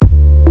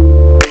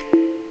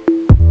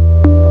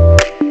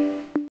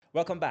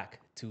Welcome back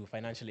to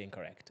Financially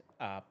Incorrect,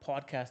 a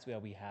podcast where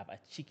we have a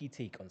cheeky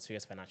take on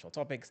serious financial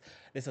topics.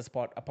 This is a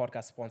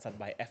podcast sponsored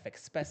by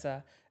FX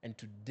Pesa, and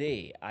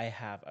today I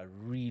have a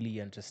really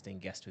interesting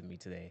guest with me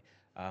today.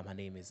 Her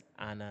name is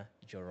Anna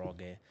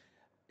Njoroge.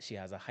 She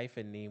has a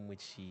hyphen name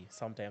which she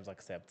sometimes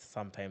accepts,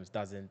 sometimes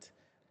doesn't.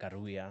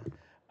 Garuya.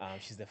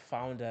 She's the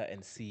founder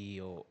and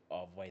CEO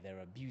of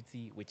Waidera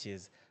Beauty, which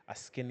is a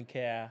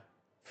skincare,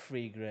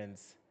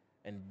 fragrance,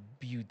 and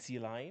beauty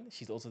line.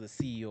 She's also the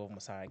CEO of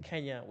Masara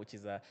Kenya, which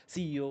is a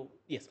CEO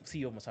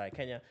of Masara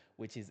Kenya,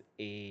 which is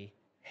a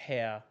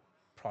hair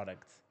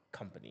product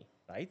company,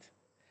 right?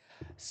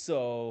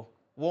 So,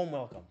 warm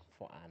welcome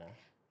for Anna.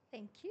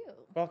 Thank you.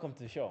 Welcome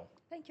to the show.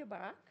 Thank you,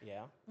 Barack.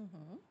 Yeah.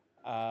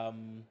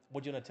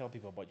 What do you want to tell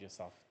people about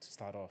yourself to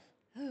start off?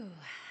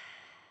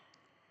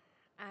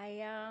 I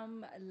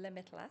am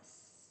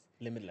limitless.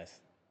 Limitless.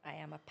 I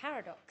am a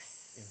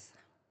paradox.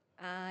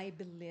 I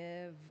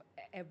believe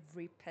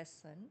every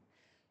person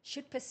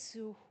should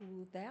pursue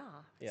who they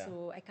are. Yeah.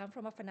 So I come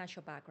from a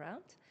financial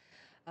background.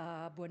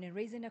 Born and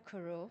raised in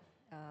Nakuru,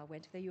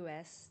 went to the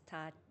US,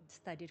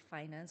 studied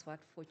finance,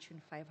 worked Fortune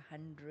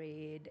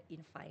 500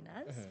 in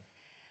finance.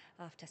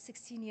 After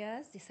 16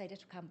 years, decided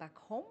to come back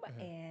home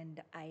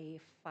and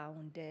I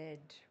founded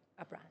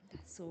a brand.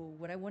 So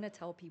what I want to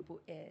tell people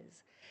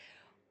is,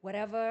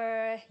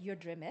 whatever your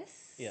dream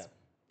is, Yeah.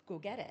 go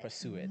get it.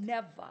 Pursue it.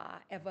 Never,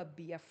 ever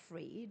be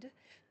afraid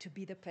to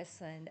be the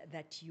person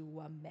that you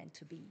are meant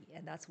to be.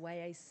 And that's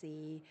why I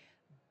say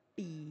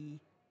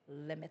be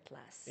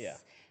limitless. Yeah.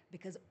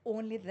 Because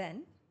only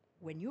then,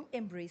 when you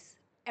embrace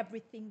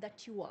everything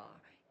that you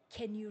are,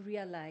 can you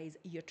realize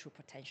your true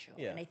potential?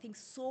 Yeah. And I think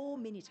so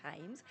many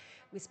times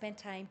we spend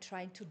time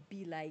trying to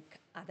be like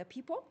other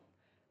people,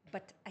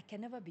 but I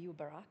can never be you,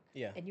 Barack.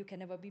 Yeah. And you can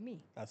never be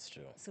me. That's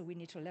true. So we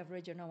need to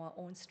leverage on our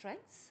own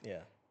strengths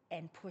Yeah.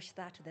 and push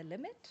that to the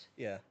limit.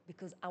 Yeah.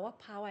 Because our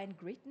power and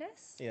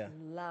greatness Yeah.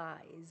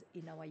 lies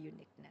in our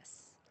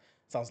uniqueness.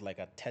 Sounds like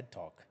a TED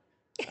talk.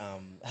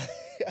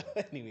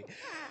 Anyway,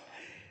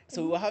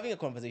 so we were having a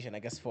conversation, I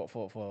guess, for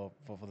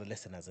the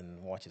listeners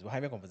and watchers. We're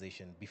having a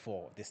conversation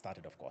before this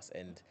started, of course,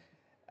 and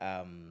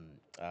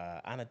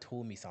Anna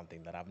told me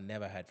something that I've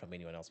never heard from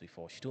anyone else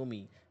before. She told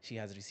me she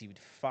has received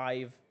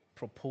 5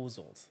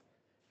 proposals,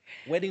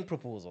 wedding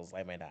proposals,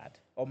 I might add,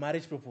 or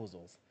marriage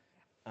proposals,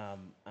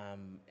 and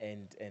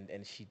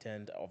she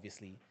turned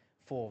obviously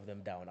 4 of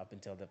them down up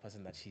until the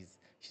person that she's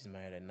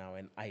married and now.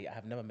 And I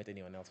have never met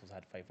anyone else who's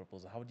had 5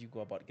 proposals. How would you go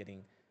about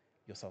getting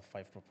yourself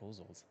 5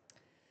 proposals?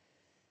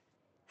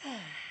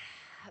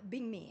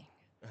 Being me.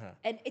 Uh-huh.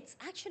 And it's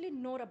actually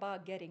not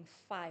about getting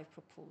 5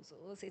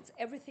 proposals. It's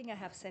everything I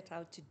have set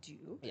out to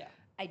do. Yeah.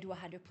 I do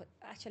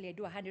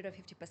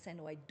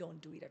 150% or I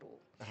don't do it at all.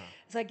 Uh-huh.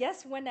 So I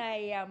guess when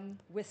I am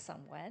with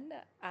someone,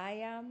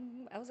 I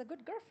was a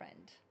good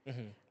girlfriend.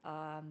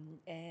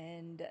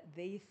 And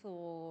they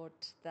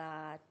thought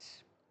that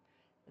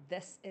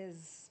this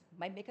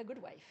might make a good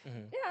wife.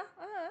 Yeah,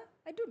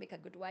 I do make a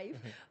good wife,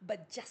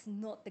 but just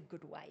not the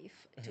good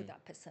wife to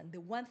that person.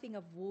 The one thing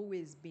I've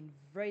always been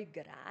very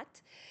good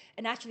at,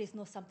 and actually it's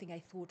not something I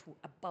thought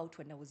about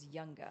when I was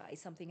younger,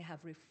 it's something I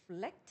have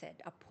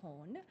reflected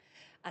upon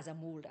as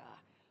I'm older.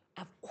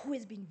 I've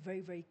always been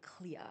very, very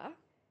clear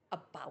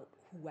about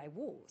who I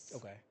was.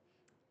 Okay.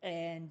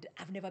 And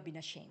I've never been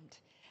ashamed.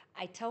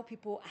 I tell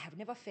people I have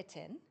never fit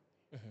in,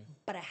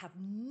 but I have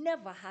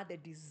never had a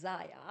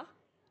desire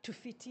to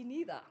fit in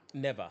either.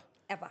 Never.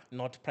 Ever.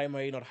 Not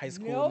primary, not high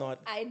school, No, not.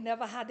 I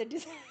never had a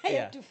desire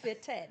Yeah. to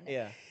fit in.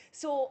 Yeah.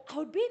 So I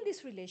would be in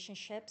these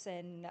relationships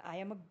and I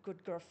am a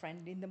good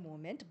girlfriend in the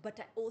moment, but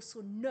I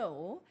also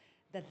know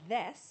that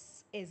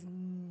this is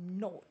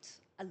not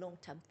a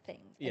long-term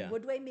thing. Yeah. And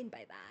what do I mean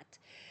by that?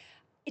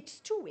 It's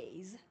 2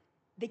 ways.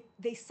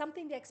 There's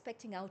something they're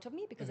expecting out of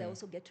me because I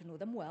also get to know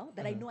them well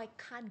that I know I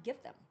can't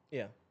give them.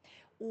 Yeah.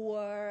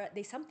 Or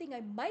there's something I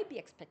might be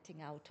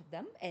expecting out of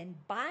them, and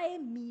by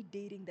me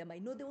dating them, I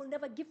know they will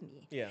never give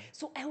me. Yeah.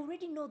 So I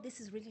already know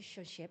this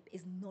relationship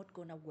is not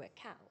gonna work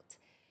out.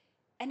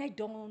 And I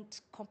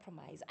don't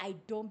compromise. I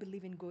don't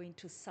believe in going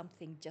to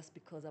something just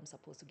because I'm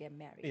supposed to get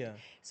married. Yeah.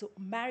 So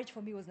marriage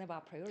for me was never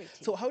a priority.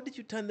 So how did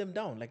you turn them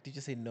down? Like, did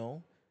you say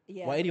no?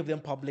 Yeah. Were any of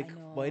them public? I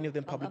know. Were any of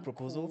them public I'm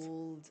proposals?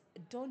 cold.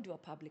 Don't do a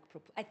public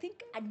proposal. I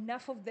think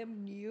enough of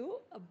them knew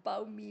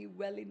about me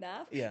well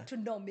enough Yeah. to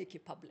not make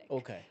it public.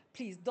 Okay.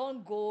 Please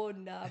don't go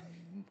and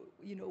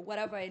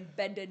whatever and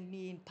bend a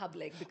knee in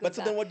public. Because But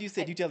so then, what do you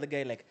say? Do you tell the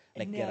guy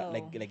get up,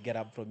 No. get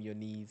up from your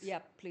knees? Yeah,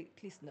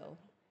 please no.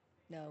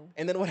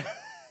 And then what?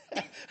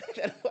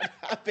 Then what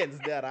happens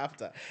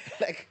thereafter?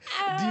 Like,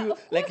 do you Of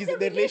like course is the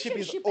the relationship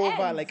is relationship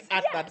over ends. like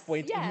at that Yes,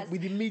 point yes.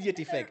 with immediate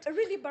effect?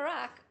 Really,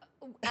 Barack,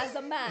 as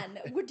a man,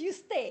 would you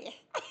stay?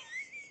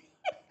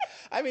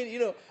 I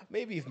mean,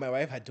 maybe if my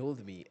wife had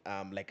told me,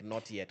 like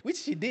not yet, which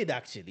she did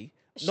actually,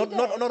 She not did.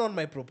 on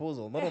my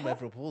proposal, not on my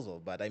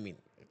proposal, but I mean,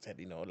 it said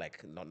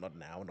like not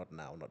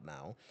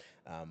now,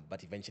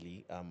 but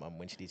eventually,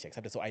 when she did, she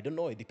accepted. So I don't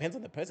know. It depends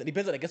on the person. It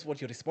depends on, I guess,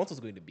 what your response was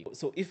going to be.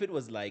 So if it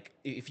was like,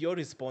 if your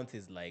response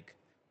is like,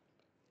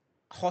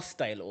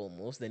 hostile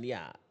almost, then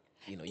yeah,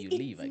 you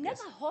leave, It's I guess.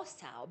 never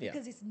hostile Yeah.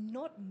 because it's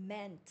not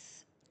meant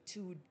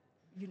to,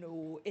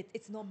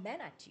 it's not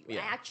meant at you.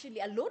 Yeah. I actually,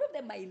 a lot of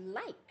them I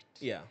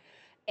liked Yeah.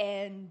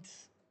 and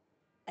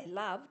I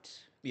loved,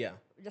 Yeah.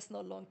 just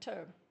not long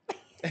term.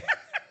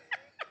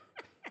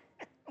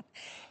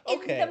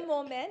 Okay. In the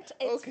moment,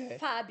 it's Okay.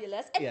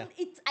 fabulous. And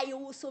Yeah. I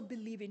also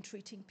believe in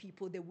treating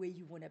people the way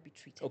you want to be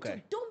treated. Okay.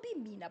 So don't be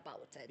mean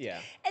about it.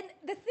 Yeah. And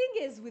the thing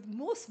is, with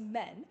most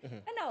men,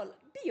 and I'll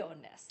be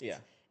honest, Yeah.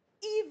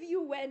 if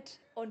you went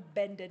on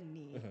bended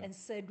knee and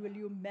said, "Will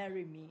you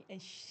marry me?" and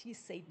she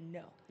said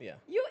no, Yeah.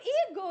 your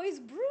ego is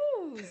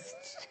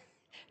bruised.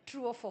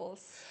 True or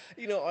false?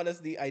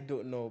 Honestly, I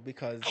don't know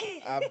because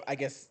I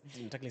guess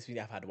technically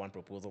speaking, I've had one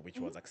proposal which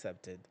was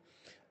accepted.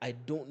 I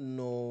don't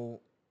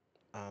know,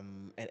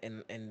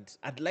 and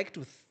I'd like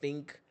to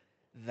think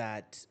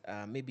that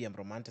maybe I'm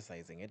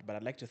romanticizing it, but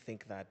I'd like to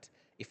think that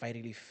if I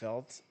really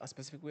felt a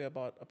specific way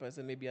about a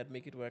person, maybe I'd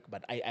make it work.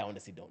 But I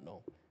honestly don't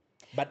know.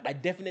 But I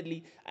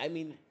definitely, I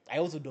mean, I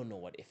also don't know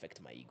what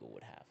effect my ego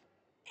would have.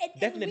 And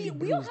Definitely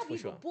we all bruised have for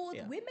ego, sure. both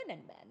Yeah. women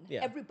and men.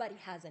 Yeah. Everybody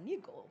has an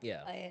ego,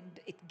 Yeah. and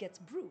it gets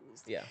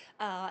bruised. Yeah.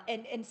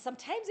 And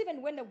sometimes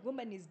even when a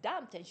woman is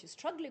dumped and she's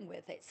struggling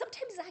with it,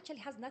 sometimes it actually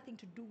has nothing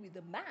to do with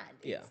the man.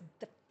 Yeah. It's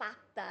the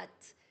fact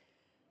that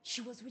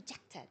she was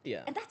rejected.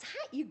 Yeah. And that's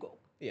her ego.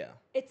 Yeah.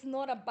 It's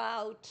not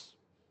about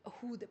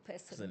who the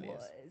person Person is.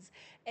 was.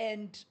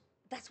 And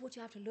that's what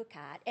you have to look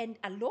at. And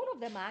a lot of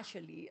them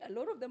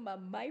are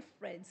my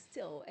friends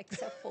still,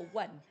 except for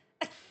one.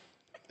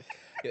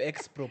 Your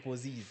ex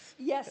proposees.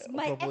 Yes,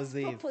 my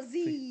Proposees.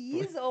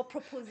 ex-proposees or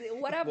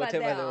whatever Whatever they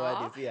the word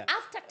are. is, yeah.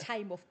 After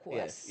time, of course,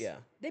 Yes, yeah.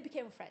 they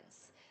became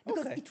friends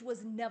because Okay. it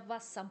was never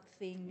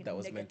something That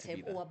was meant to be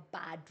negative there. or a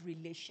bad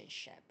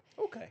relationship.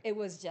 Okay. It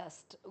was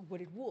just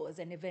what it was,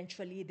 and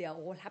eventually they are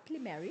all happily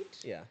married,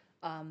 Yeah.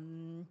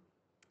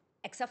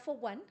 except for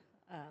one.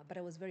 But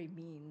I was very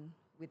mean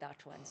with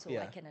that one, so I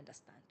Yeah. can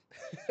understand.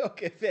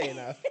 Okay, fair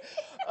enough.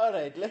 All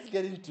right, let's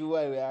get into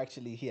why we're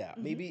actually here.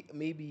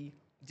 Maybe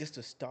just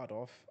to start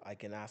off, I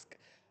can ask,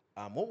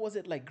 what was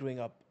it like growing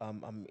up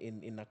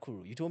in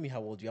Nakuru? You told me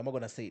how old you are. I'm not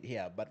gonna say it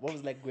here, but what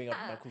was it like growing up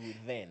in Nakuru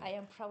then? I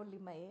am proudly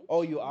my age.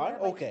 Oh, you are?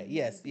 wherever Okay, you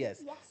yes, may be.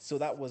 yes. So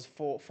that was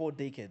four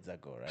decades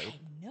ago, right?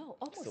 I know,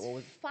 almost So what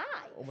was-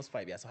 5. Almost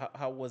 5 years. So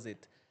how was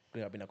it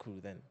growing up in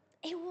Nakuru then?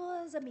 It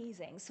was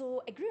amazing.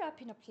 So I grew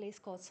up in a place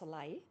called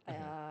Solai.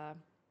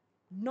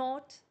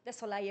 Not the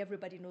Solai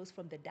everybody knows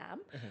from the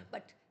dam,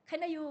 but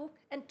kind of you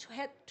and to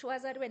head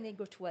towards that when they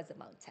go towards the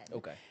mountain.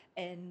 Okay.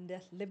 And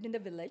lived in the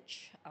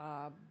village,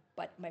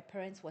 but my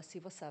parents were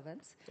civil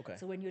servants. Okay.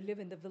 So when you live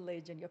in the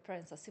village and your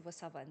parents are civil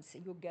servants,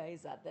 you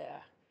guys are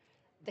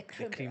the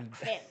creme de la cream-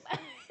 creme.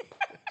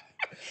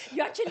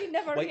 You actually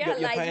never Well, your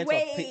realize.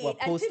 parents were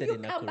posted until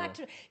you in come back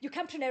Nakuru. you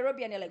come to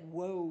Nairobi and you're like,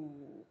 whoa,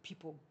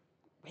 people,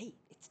 wait,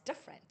 it's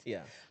different.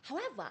 Yeah.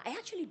 However, I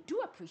actually do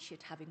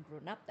appreciate having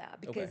grown up there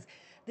because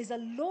there's a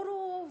lot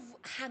of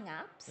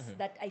hang-ups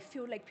that I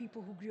feel like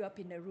people who grew up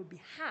in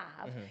Nairobi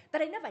have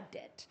that I never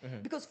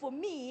did. Because for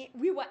me,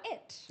 we were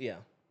it. Yeah.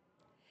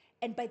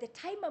 And by the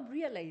time I'm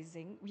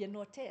realizing we are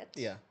not it,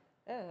 Yeah.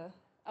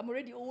 I'm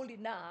already old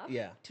enough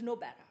Yeah. to know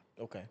better.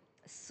 Okay.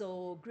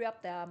 So grew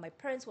up there. My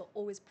parents were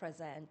always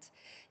present.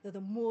 They're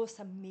the most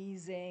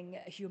amazing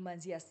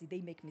humans. Yes,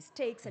 they make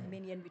mistakes and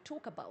we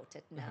talk about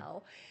it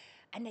now.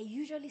 And I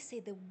usually say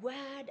the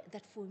word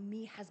that for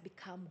me has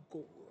become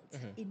gold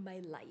in my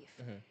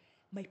life.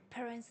 My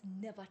parents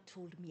never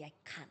told me I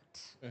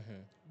can't.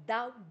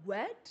 That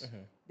word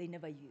they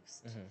never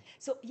used.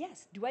 So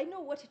yes, do I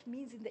know what it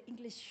means in the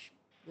English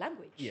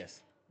language?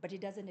 Yes. But it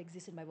doesn't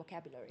exist in my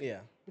vocabulary. Yeah.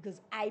 Because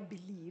I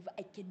believe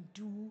I can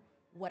do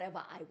whatever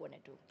I want to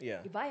do. Yeah.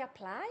 If I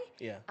apply,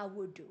 Yeah. I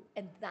will do.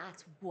 And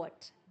that's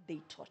what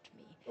they taught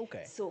me.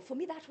 Okay. So for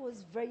me, that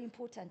was very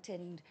important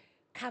and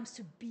comes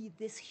to be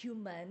this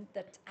human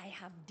that I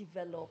have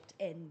developed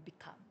and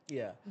become.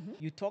 Yeah.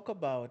 You talk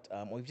about,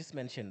 or you've just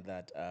mentioned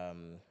that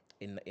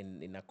in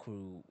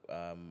Nakuru,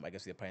 I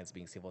guess your parents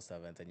being civil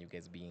servants and you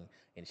guys being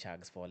in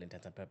shags for all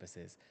intents and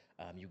purposes,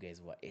 you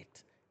guys were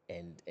it.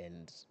 And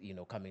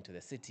coming to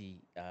the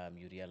city,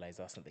 you realize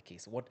that's not the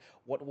case.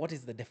 What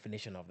is the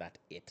definition of that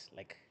it?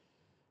 Like,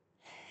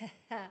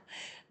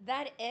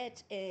 That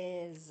it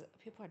is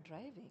people are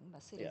driving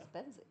Mercedes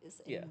Benzes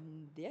and Yeah.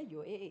 they're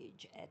your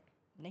age at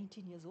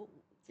 19 years old.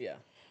 yeah.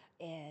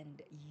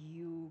 And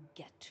you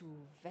get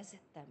to visit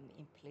them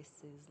in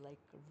places like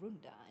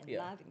Runda and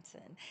Yeah.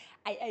 Lavington.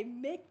 I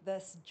make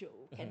this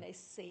joke and I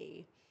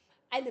say,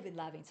 I live in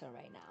Lavington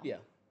right now. Yeah.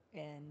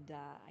 And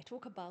I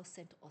talk about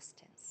St.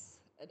 Austin's.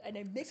 And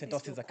I make St. this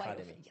Austin's joke quite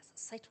Academy. often. Yes,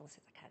 St.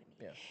 Austin's Academy.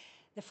 Yeah.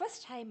 The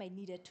first time I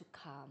needed to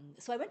come,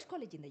 so I went to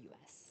college in the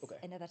US. Okay.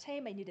 And at the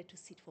time I needed to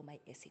sit for my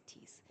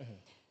SATs.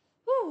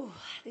 Whew,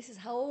 this is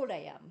how old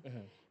I am.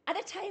 At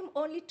the time,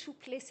 only 2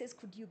 places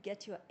could you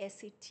get your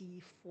SAT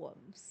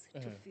forms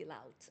to fill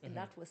out. And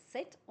that was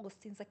St.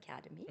 Austin's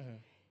Academy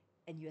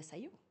and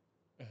USIU.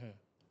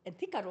 And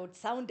Thika Road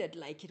sounded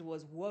like it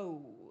was,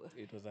 whoa.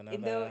 It was In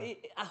another.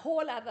 a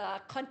whole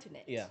other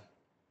continent. Yeah.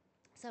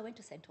 So I went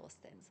to St.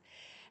 Austen's.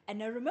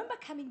 And I remember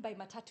coming by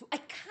Matatu. I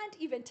can't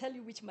even tell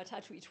you which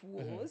Matatu it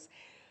was.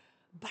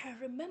 But I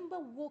remember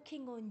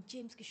walking on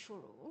James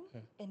Gishoro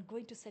and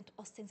going to St.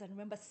 Austen's. And I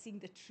remember seeing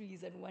the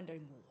trees and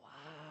wondering,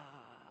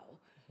 wow,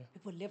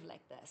 people live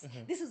like this.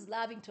 This is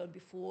Lavington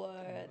before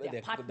the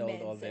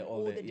apartments and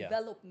all the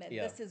development.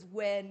 Yeah. This is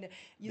when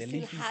you The still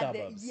leafy had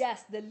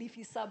suburbs. the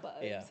leafy suburbs.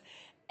 Yeah.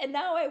 And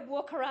now I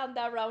walk around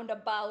that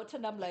roundabout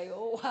and I'm like,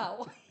 oh,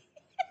 wow.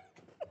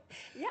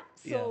 Yeah.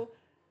 So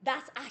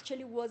that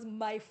actually was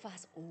my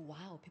first, oh,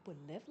 wow, people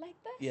live like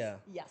this? Yeah.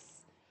 Yes.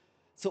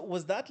 So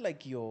was that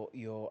like your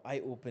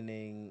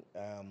eye-opening,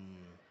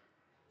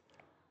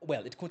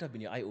 well, it couldn't have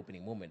been your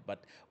eye-opening moment,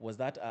 but was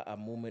that a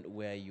moment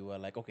where you were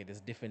like, okay, there's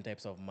different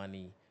types of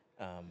money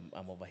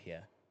over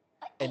here?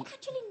 I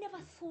actually never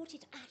thought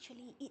it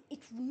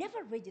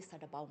never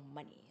registered about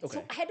money. Okay.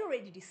 So I had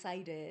already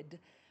decided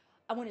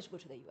I wanted to go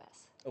to the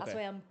US. That's Okay.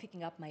 why I'm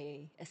picking up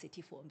my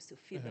SAT forms to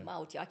fill them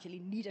out. You actually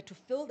needed to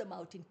fill them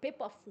out in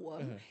paper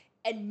form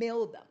and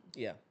mail them.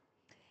 Yeah.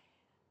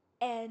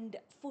 And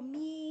for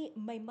me,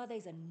 my mother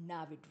is an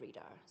avid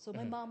reader. So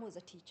my mom was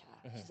a teacher.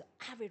 She's an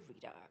avid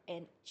reader.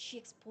 And she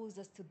exposed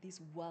us to this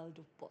world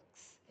of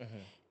books.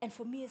 And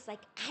for me, it's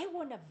like, I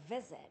want to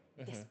visit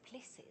these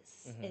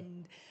places.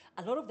 And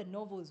a lot of the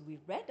novels we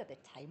read at the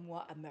time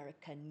were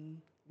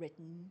American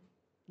written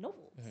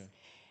novels.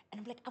 And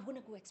I'm like, I want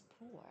to go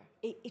explore.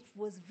 It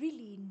was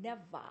really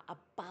never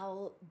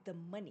about the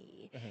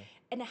money.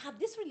 And I have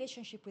this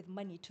relationship with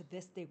money to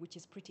this day, which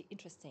is pretty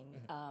interesting.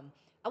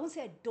 I won't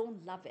say I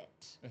don't love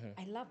it.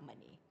 I love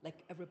money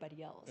like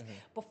everybody else.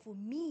 But for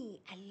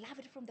me, I love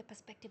it from the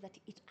perspective that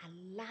it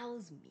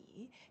allows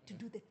me to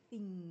do the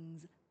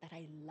things that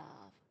I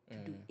love to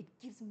do. It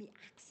gives me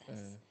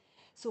access.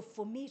 So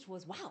for me, it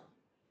was, wow,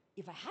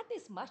 if I had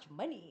this much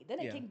money, then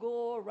I can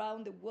go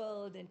around the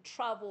world and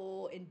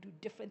travel and do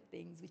different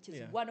things, which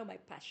is one of my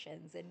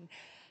passions, and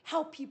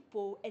help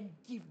people and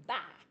give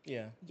back.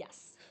 Yeah.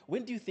 Yes.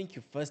 When do you think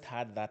you first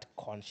had that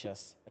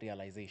conscious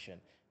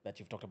realization that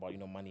you've talked about,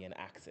 money and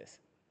access?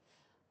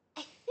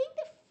 I think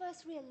the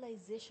first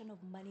realization of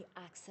money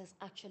access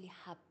actually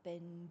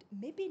happened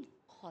maybe in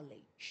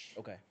college.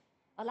 Okay.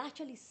 I'll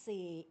actually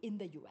say in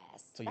the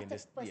US. So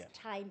that's the first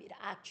time it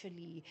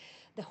actually,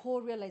 the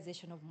whole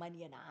realization of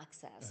money and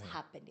access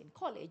happened in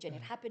college. And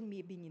it happened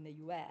me being in the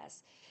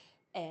US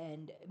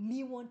and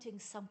me wanting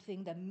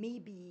something that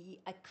maybe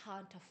I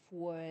can't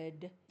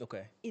afford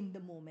in the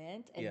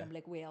moment. And I'm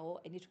like,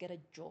 well, I need to get a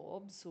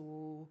job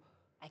so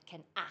I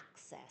can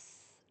access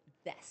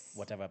this.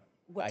 Whatever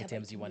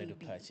items you wanted to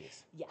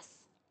purchase. Yes.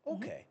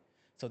 Okay.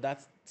 So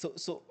that's,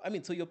 so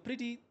you're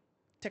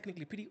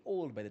technically pretty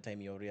old by the time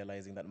you're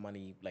realizing that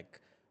money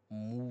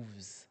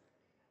moves,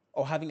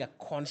 or having a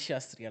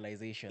conscious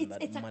realization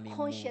that money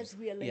moves. It's a conscious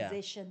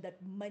realization that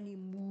money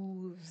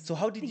moves. So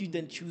how did you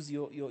then choose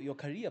your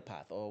career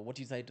path, or what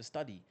you decided to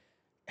study?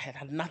 It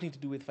had nothing to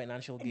do with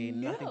financial gain,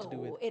 nothing to do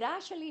with... It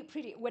actually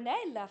when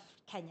I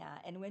left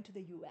Kenya and went to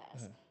the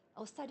US,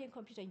 I was studying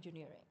computer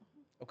engineering.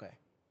 Okay.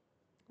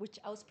 Which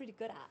I was pretty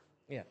good at.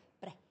 Yeah.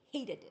 But I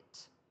hated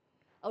it.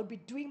 I would be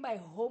doing my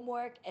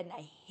homework and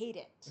I hate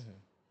it.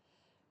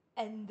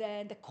 And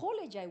then the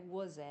college I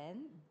was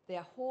in,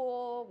 their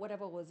whole,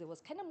 whatever it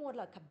was kind of more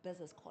like a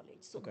business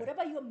college. So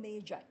whatever your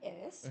major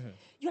is,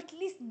 you at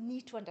least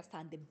need to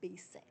understand the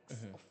basics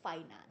of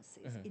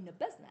finances in a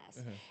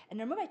business. And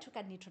I remember I took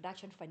an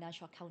introduction to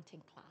financial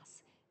accounting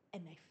class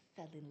and I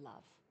fell in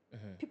love.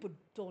 People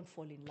don't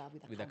fall in love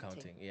with accounting. With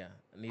accounting, yeah.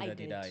 Neither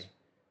did I.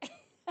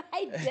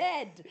 I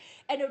did.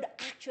 And I would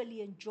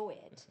actually enjoy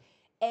it.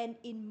 And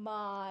in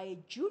my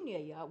junior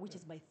year, which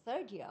is my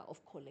third year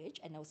of college,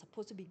 and I was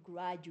supposed to be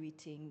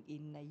graduating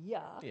in a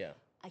year,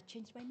 I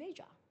changed my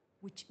major,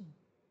 which,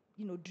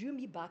 drew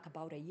me back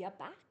about a year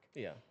back.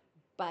 Yeah.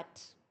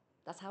 But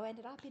that's how I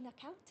ended up in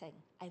accounting.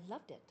 I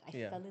loved it. I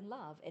fell in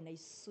love, and I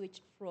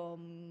switched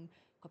from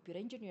computer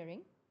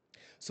engineering.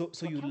 So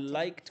you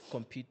liked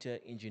computer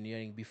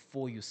engineering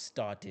before you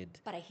started?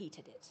 But I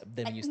hated it.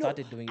 Then you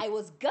started doing it? I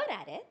was good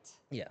at it,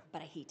 yeah,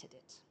 but I hated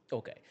it.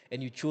 Okay.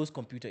 And you chose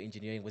computer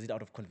engineering. Was it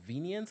out of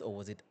convenience, or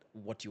was it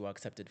what you were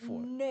accepted for?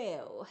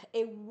 No,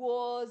 it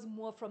was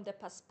more from the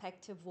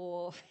perspective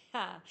of,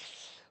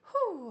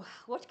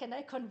 what can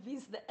I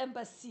convince the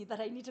embassy that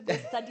I need to go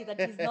study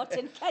that is not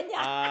in Kenya?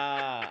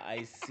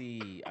 I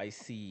see.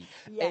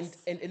 Yes.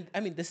 And I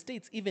mean, the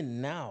States, even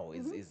now,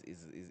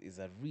 is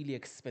a really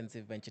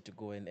expensive venture to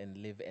go and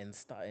live and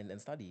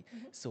study.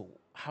 So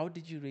how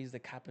did you raise the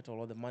capital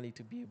or the money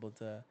to be able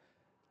to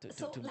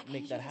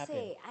make that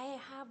happen? I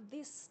have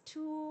these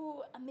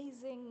two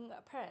amazing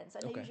parents,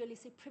 and I usually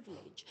say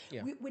privilege.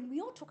 Yeah. When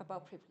we all talk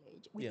about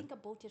privilege, we think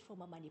about it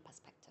from a money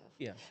perspective.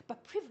 Yeah.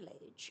 But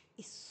privilege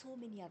is so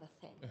many other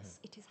things.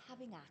 It is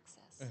having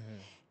access.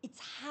 It's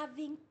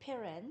having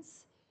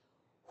parents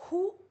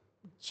who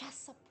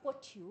just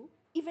support you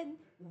even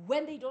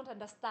when they don't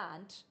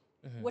understand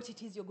what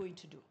it is you're going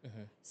to do.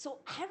 So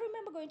I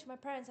remember going to my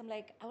parents, I'm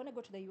like, I want to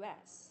go to the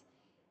US.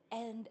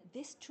 And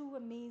these two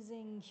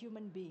amazing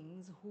human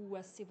beings who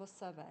were civil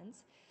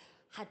servants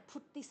had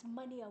put this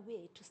money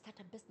away to start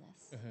a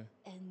business.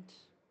 And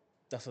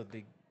That's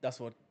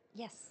what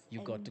yes,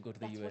 you got to go to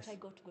the that's US. what I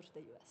got to go to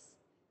the US.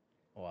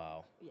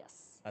 Wow.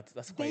 Yes. That's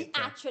They quite.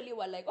 actually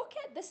were like,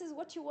 okay, this is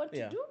what you want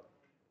Yeah. to do?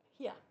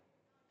 Here.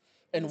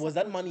 And they was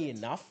that supported money it.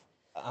 enough?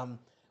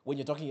 When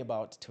you're talking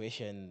about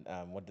tuition,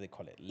 what do they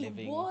call it?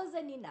 Living. It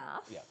wasn't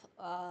enough. Yeah.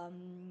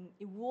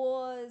 It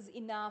was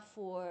enough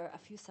for a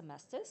few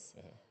semesters.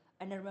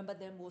 And I remember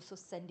them also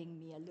sending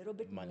me a little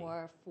bit Money.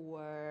 more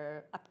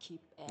for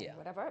upkeep and Yeah.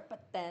 whatever.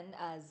 But then,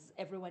 as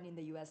everyone in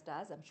the US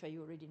does, I'm sure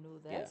you already know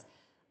this,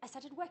 I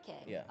started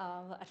working. Yeah.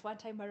 At one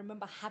time, I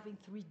remember having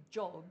 3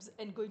 jobs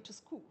and going to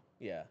school.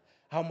 Yeah.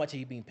 How much are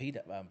you being paid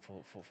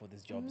for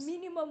these jobs?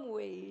 Minimum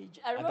wage.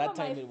 I At remember that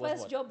time, my it was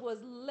first what? job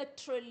was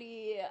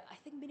literally, I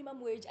think minimum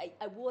wage, I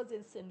was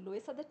in St.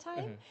 Louis at the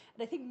time,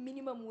 and I think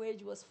minimum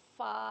wage was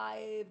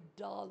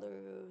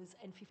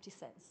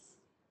 $5.50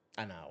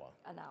 An hour.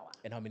 an hour.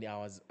 And how many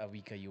hours a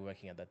week are you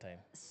working at that time?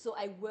 So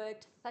I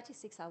worked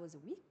 36 hours a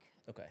week.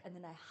 Okay. And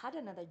then I had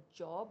another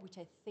job, which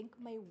I think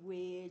my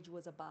wage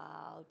was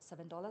about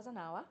 $7 an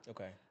hour.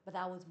 Okay. But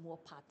that was more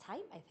part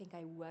time. I think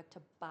I worked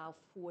about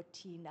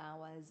 14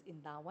 hours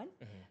in that one.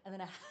 And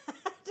then I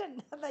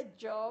had another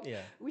job,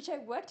 Yeah. which I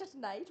worked at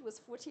night, was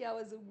 40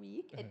 hours a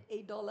week at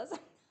 $8 an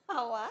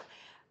hour.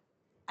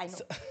 I know.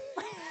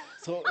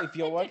 So if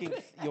you're working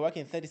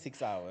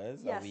 36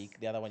 hours a Yes. week,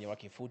 the other one you're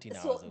working 14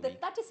 So hours a the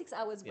week. 36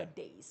 hours were Yeah.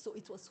 days. So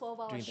it was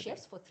 12-hour During the day.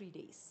 shifts for 3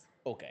 days.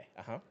 Okay.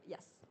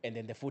 Yes. And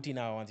then the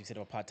 14-hour ones you said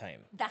were part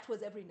time That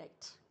was every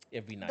night.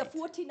 every night. The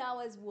 14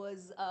 hours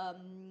was, I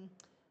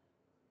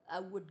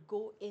would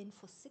go in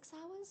for 6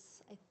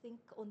 hours, I think,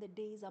 on the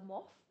days I'm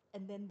off.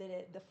 And then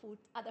the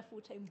other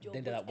full-time job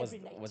then was that every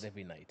night. was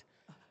every night.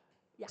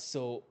 Yeah.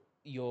 So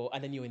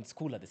and then you're in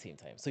school at the same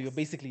time. So you're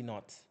basically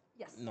not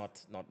Yes.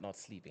 not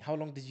sleeping. How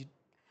long did you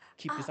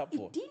keep this up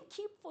for? It didn't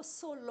keep for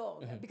so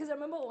long because I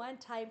remember one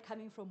time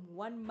coming from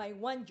my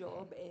one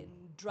job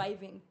and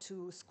driving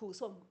to school.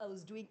 So I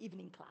was doing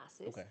evening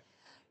classes Okay.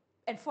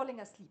 and falling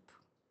asleep.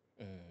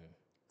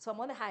 So I'm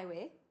on the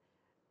highway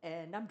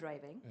and I'm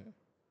driving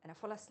and I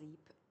fall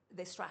asleep.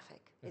 There's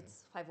traffic.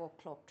 It's 5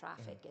 o'clock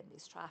traffic and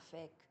there's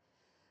traffic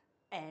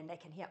and I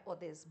can hear all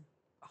these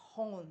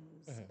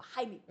horns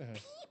behind me,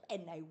 beep,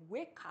 and I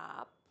wake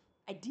up.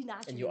 I didn't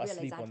actually And you're realize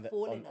asleep I'd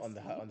fallen on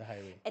asleep. the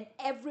highway. And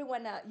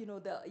everyone,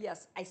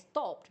 I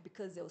stopped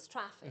because there was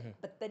traffic,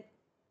 but then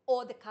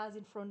all the cars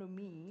in front of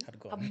me Had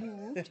gone. have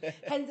moved.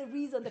 Hence the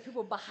reason the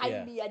people behind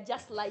Yeah. me are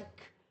just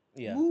like,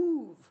 Yeah.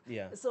 move.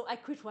 Yeah. So I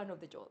quit one of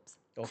the jobs.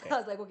 Okay. I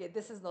was like, okay,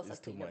 this is not It's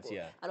too sustainable. much,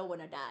 yeah. I don't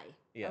want to die.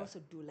 Yeah. I also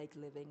do like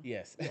living.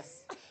 Yes.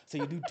 Yes. So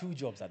you do 2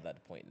 jobs at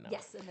that point now.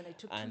 Yes, and then I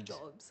took 2 And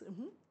jobs.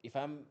 If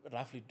I'm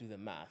roughly do the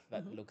math,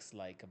 that looks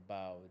like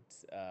about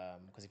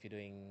because if you're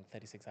doing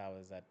 36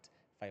 hours at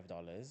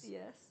 $5,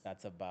 Yes.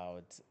 that's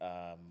about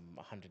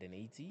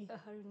 180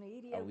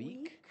 180 a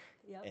week.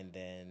 Yep. And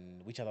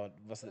then which other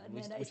was it, And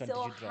which then I one did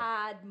still you drop?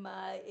 had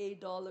my $8,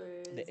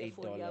 The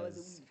 $40 hours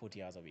a week.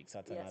 40 hours a week. So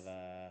that's Yes.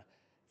 another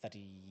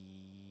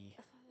 30,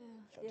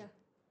 Yeah.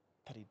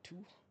 32,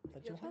 Yeah,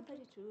 32. about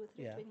 32,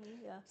 Yeah.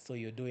 320, yeah. So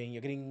you're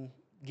getting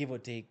give or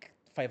take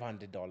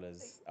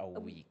 $500 a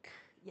week.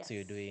 Yes. So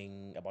you're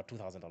doing about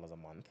 $2,000 a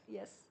month.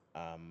 Yes.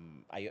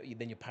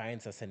 Then your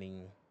parents are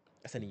sending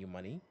you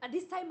money. And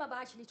this time I've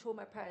actually told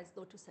my parents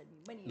not to send me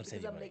money Not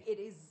send because you I'm money. like, it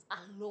is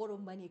a lot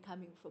of money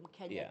coming from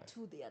Kenya Yeah.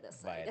 to the other Via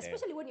side, there.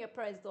 especially when your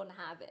parents don't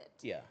have it.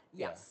 Yeah.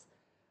 Yes.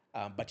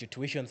 Yeah. But your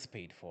tuition's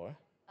paid for,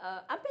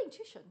 I'm paying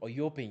tuition. or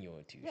you're paying your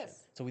own tuition.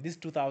 Yes. So with this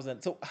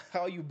 2,000, so how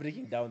are you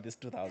breaking down this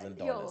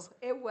 $2,000?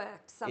 It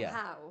worked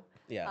somehow.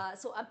 Yeah.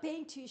 So I'm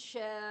paying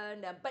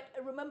tuition, but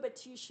remember,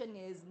 tuition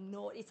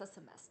it's a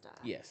semester.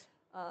 Yes.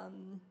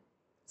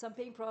 So I'm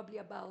paying probably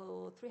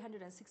about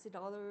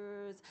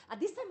 $360. At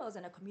this time, I was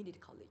in a community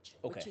college,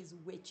 which Okay. is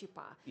way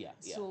cheaper. Yeah,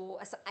 yeah.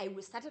 So I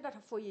started at a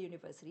 4-year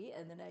university,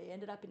 and then I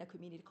ended up in a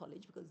community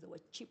college because they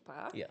were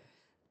cheaper. Yeah.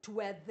 To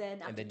where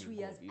then after then 2 you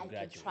years, you I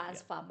graduate, can yeah.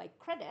 transfer my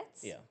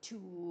credits Yeah.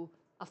 to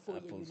a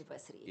 4-year post-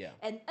 university. yeah.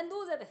 And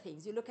those are the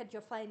things. You look at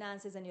your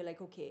finances and you're like,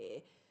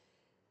 okay,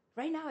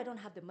 right now I don't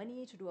have the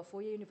money to do a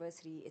 4-year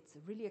university. It's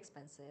really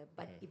expensive.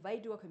 But if I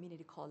do a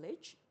community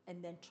college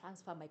and then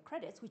transfer my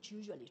credits, which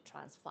usually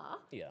transfer,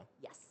 Yeah.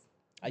 yes.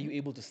 Are you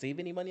able to save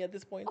any money at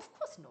this point? Of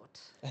course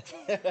not.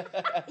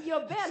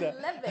 You're barely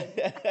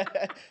living.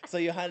 So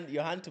your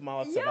hand to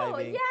mouth Yo,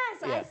 surviving.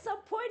 yes. Yeah. At some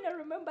point, I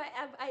remember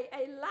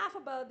I laugh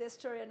about this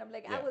story, and I'm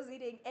like, Yeah. I was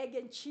eating egg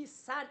and cheese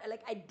sandwich.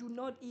 Like, I do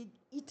not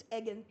eat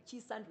egg and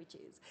cheese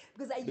sandwiches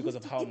because I Because used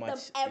of to how eat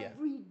much- them yeah.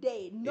 every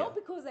day. Not Yeah.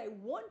 because I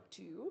want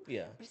to,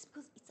 Yeah. but it's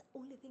because it's the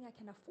only thing I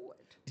can afford.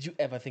 Did you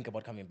ever think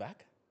about coming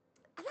back?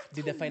 And I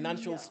Did the tell you,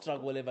 financial no.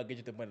 struggle ever get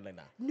you to the point like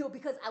that? No,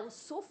 because I was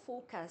so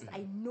focused. I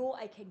know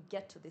I can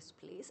get to this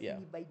place, Yeah.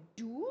 and if I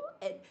do,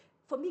 and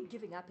for me,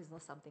 giving up is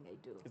not something I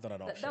do. It's not an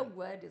That option.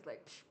 word is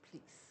like,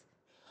 please.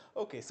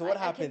 Okay, so what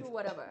I happens? can do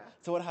whatever.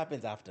 So what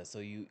happens after?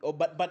 So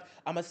but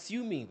I'm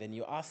assuming then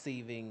you are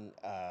saving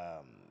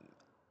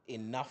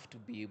enough to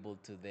be able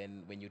to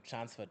then, when you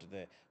transfer to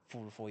the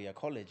full 4-year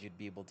college, you'd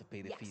be able to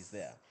pay the fees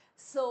there.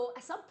 So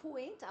at some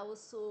point, I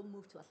also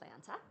moved to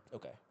Atlanta.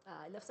 Okay.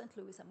 I left St.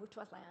 Louis, I moved to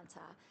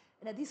Atlanta.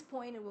 And at this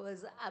point, it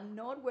was, I'm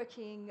not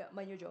working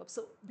my new job.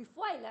 So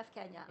before I left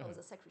Kenya, I was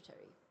a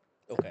secretary.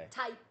 Okay.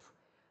 Type.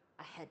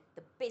 I had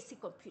the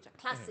basic computer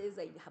classes.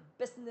 I have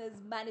business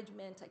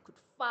management. I could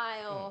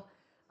file.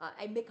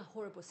 I make a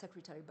horrible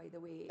secretary, by the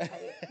way.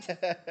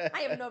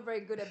 I am not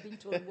very good at being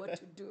told what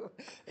to do.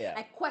 Yeah.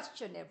 I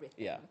question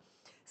everything. Yeah.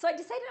 So I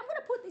decided I'm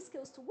going to put these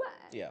skills to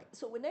work. Yeah.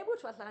 So when I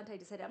moved to Atlanta, I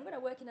decided I'm going to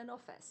work in an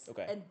office.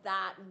 Okay. And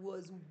that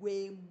was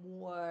way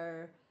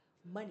more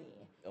money.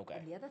 Okay.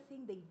 And the other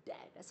thing they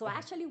did. So I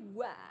actually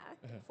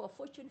worked for a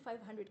Fortune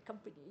 500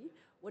 company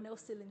when I was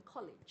still in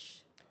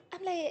college.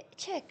 I'm like,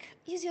 check,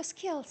 use your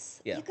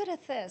skills. Yeah. You're good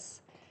at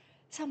this.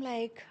 So I'm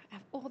like, I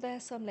have all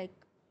this. So I'm like,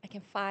 I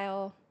can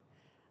file.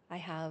 I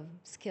have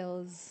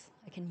skills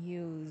I can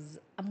use.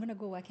 I'm going to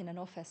go work in an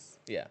office.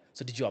 Yeah.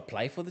 So did you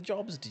apply for the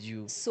jobs? Did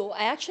you? So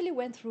I actually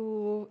went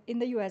through, in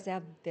the US, they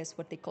have this,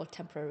 what they call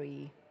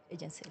temporary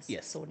agencies.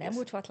 Yes, So when I yes.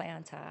 moved to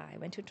Atlanta, I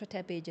went into a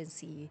temp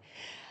agency.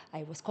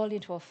 I was called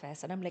into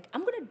office and I'm like,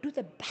 I'm going to do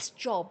the best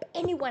job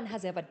anyone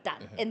has ever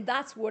done. And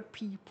that's what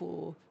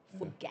people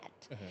forget.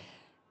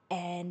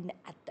 And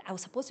I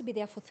was supposed to be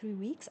there for 3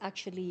 weeks,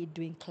 actually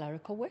doing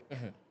clerical work,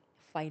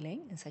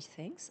 filing and such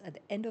things. At the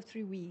end of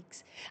 3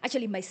 weeks,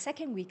 actually my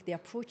second week, they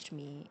approached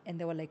me and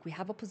they were like, we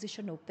have a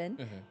position open,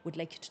 would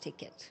like you to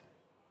take it.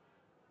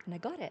 And I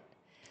got it.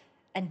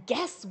 And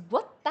guess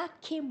what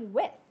that came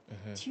with?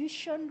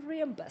 Tuition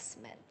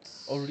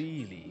reimbursement. Oh,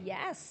 really?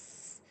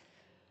 Yes.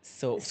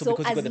 So So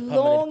because you as got the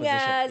permanent long position,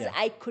 as yeah.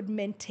 I could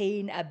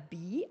maintain a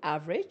B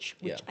average,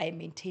 which Yeah. I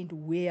maintained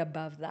way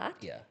above that,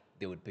 Yeah,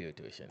 they would pay your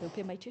tuition. they'll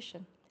pay my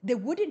tuition. They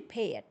wouldn't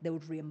pay it, they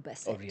would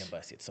reimburse it. Or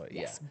reimburse it, sorry.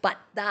 Yes, Yeah. but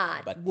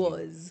that But you-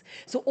 was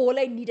so all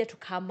I needed to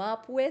come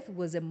up with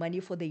was the money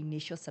for the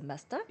initial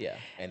semester. Yeah,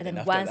 And, and then then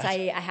after once that-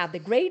 I have the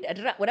grade,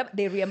 whatever,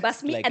 they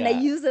reimburse me, Like and I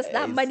use that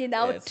it's- money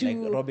now it's to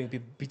like robbing to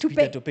Peter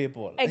pay. to pay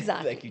Paul.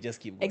 Exactly. Like you just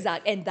keep going.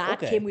 Exactly, and that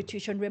Okay. came with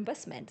tuition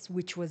reimbursements,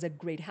 which was a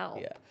great help.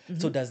 Yeah.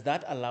 So does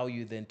that allow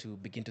you then to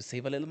begin to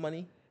save a little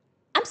money?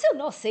 I'm still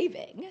not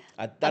saving.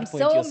 At that I'm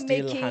point, still you're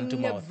still making hand to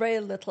mouth. very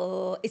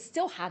little. It's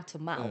still hand to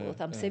mouth.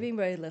 I'm saving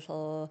very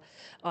little.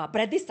 But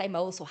at this time, I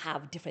also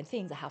have different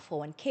things. I have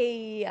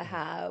 401k. I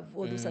have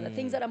all those other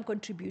things that I'm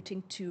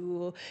contributing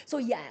to. So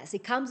yes,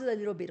 it comes with a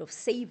little bit of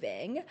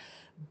saving,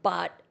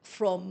 but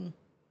from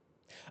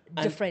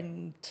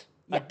different.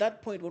 Yeah. At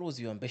that point, what was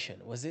your ambition?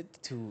 Was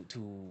it to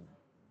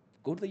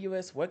go to the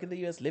US, work in the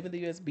US, live in the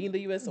US, be in the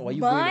US, or are you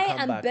going My to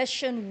come back?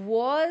 ambition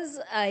was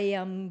I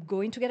am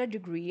going to get a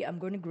degree. I'm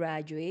going to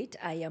graduate.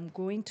 I am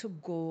going to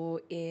go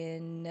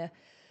in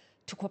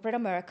to corporate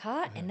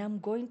America, and I'm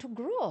going to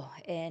grow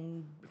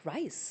and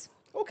rise.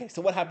 Okay,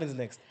 so what happens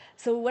next?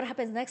 So what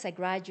happens next? I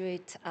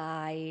graduate.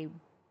 I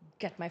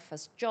get my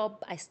first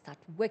job. I start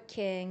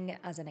working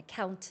as an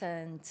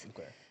accountant.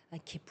 Okay. I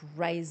keep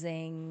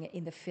rising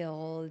in the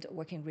field,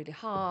 working really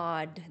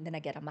hard. And then I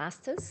get a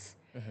master's.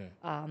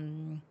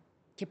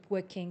 Keep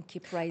working,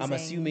 keep rising. I'm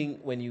assuming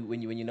when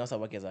you now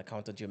start working as an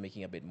accountant, you're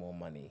making a bit more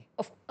money.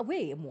 Of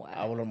way more.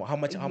 A little more. How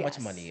much Yes.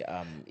 money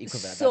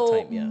equivalent So at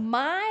that time? Yeah.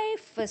 my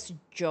first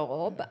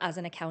job as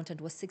an accountant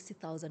was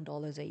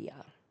 $60,000 a year.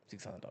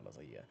 $600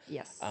 a year.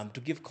 Yes.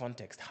 To give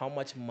context, how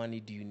much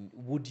money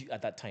would you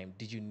at that time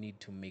did you need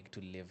to make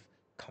to live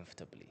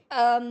comfortably?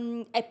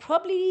 I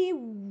probably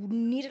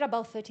needed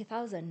about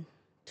 30,000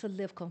 to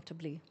live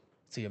comfortably.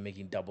 So you're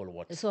making double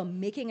what? So I'm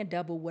making a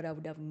double what I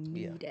would have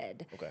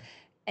needed. Okay.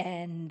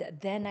 And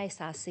then I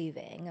start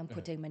saving. I'm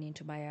putting money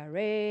into my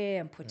IRA.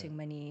 I'm putting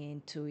money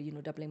into,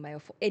 doubling my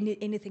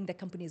anything the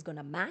company is going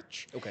to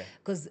match. Okay.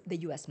 Because the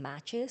US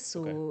matches.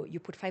 So you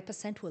put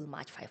 5%, we'll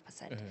match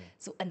 5%.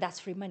 So, and that's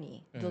free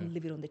money. Don't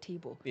leave it on the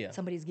table. Yeah.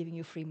 Somebody's giving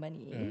you free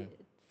money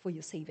for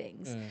your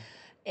savings.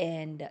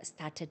 And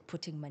started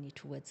putting money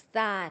towards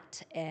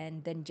that.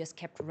 And then just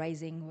kept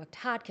rising, worked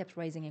hard, kept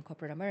rising in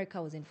corporate America.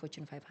 I was in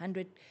Fortune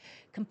 500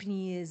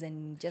 companies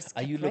and just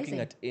Are kept you looking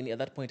rising. at at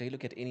that point? Are you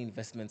looking at any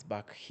investments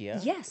back here?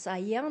 Yes, I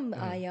am.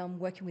 I am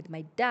working with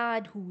my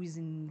dad, who is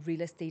in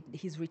real estate.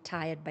 He's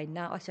retired by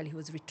now. Actually, he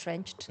was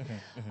retrenched.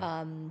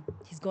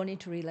 He's gone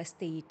into real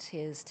estate.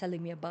 He's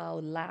telling me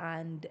about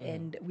land,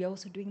 and we're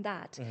also doing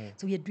that.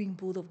 So we are doing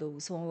both of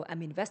those. So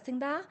I'm investing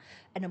there,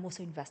 and I'm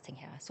also investing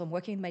here. So I'm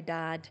working with my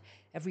dad.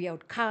 Every year I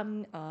would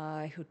come.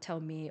 He would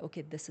tell me,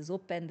 okay, this is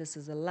open. This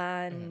is a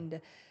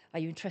land. Are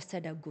you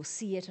interested? I'll go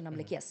see it. And I'm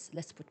like, yes,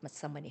 let's put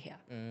some money here.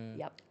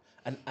 Yep.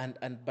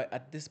 And by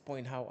at this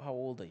point, how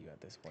old are you at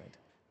this point?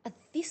 At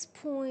this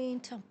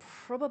point, I'm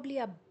probably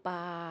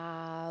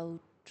about,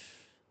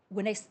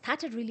 when I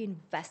started really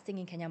investing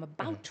in Kenya, I'm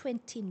about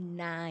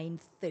 29,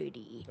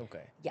 30.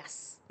 Okay.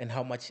 Yes. And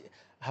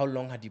how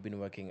long had you been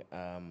working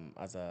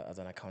as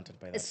an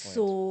accountant by that point?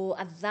 So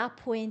at that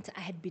point,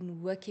 I had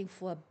been working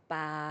for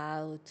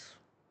about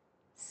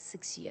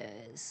 6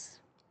 years.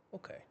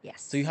 Okay.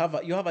 Yes. So you have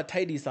a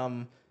tidy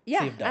sum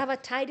Yeah, saved I up. have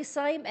a tidy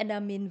sum, and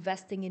I'm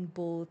investing in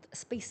both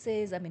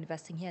spaces. I'm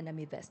investing here and I'm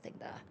investing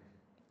there.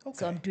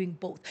 So I'm Okay. doing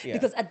both. Yeah.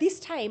 Because at this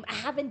time, I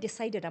haven't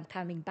decided I'm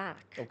coming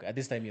back. Okay. At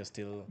this time, you're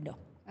still. No,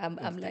 I'm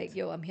like, States.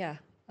 yo, I'm here.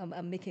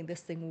 I'm making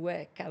this thing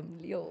work.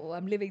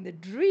 I'm living the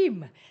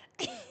dream.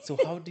 So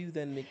how do you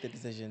then make the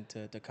decision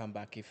to come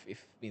back if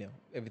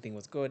everything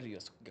was good, you're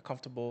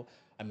comfortable?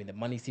 I mean, the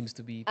money seems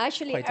to be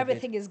Actually, quite a bit.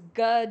 everything is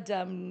good.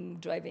 I'm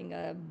driving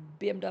a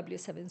BMW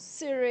 7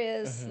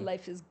 Series.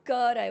 Life is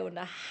good. I own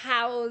a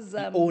house. You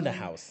own a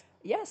house.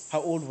 Yes.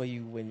 How old were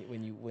you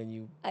when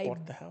you I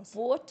bought the house?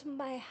 bought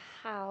my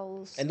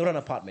house. And not an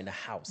apartment, a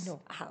house.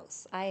 No, a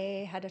house.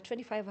 I had a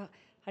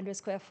 2,500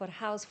 square foot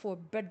house, 4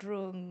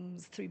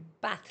 bedrooms, 3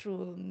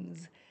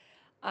 bathrooms.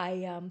 I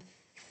am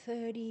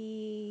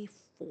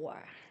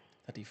 34.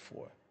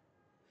 34.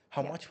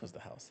 How Yeah. much was the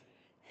house?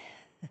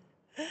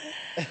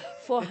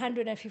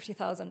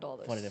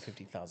 $450,000.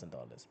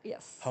 $450,000.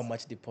 Yes. How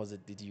much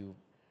deposit did you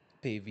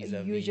pay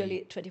vis-a-vis?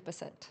 Usually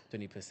 20%.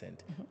 20%,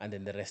 and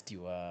then the rest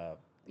you were.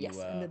 Yes,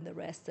 and then the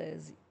rest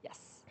is yes.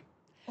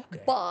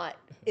 Okay. But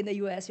in the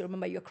US, you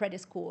remember your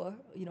credit score,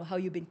 how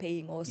you've been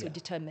paying also Yeah.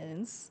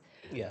 determines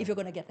Yeah. if you're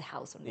going to get the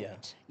house or not. Yeah.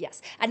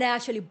 Yes. And I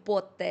actually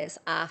bought this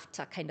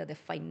after kind of the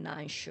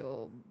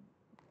financial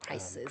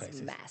crisis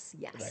crisis. mess.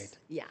 Yes. Right.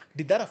 Yeah.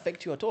 Did that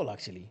affect you at all,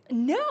 actually?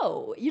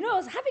 No,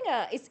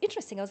 it's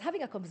interesting. I was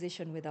having a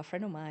conversation with a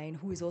friend of mine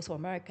who is also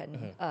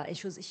American, and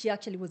she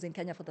actually was in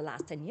Kenya for the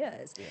last 10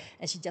 years,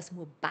 and she just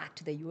moved back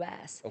to the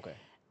US. Okay.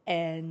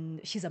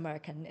 And she's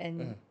American.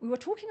 And we were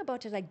talking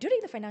about it like during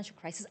the financial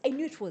crisis, I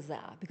knew it was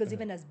there because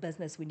even as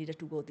business, we needed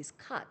to go these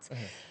cuts.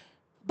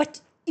 But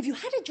if you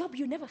had a job,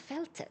 you never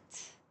felt it.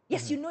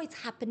 Yes, you know it's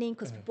happening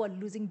because people are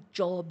losing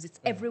jobs. It's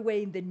everywhere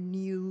in the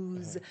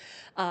news.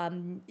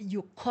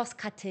 You're cost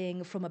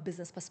cutting from a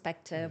business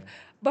perspective.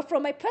 But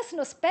from my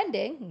personal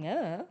spending,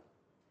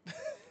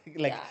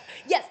 Like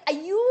yes. Are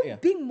you Yeah.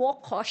 being more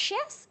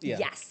cautious? Yeah.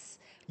 Yes.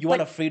 you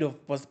weren't afraid of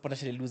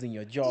potentially losing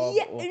your job?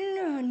 Yeah,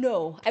 Or,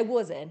 no, I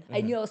wasn't.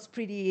 I knew I was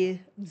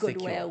pretty good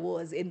Secure. where I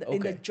was in the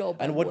Okay. job.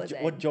 And I what was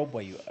what in. job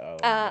were you?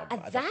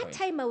 At that point?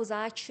 time, I was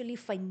actually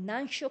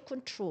financial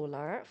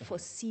controller for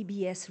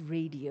CBS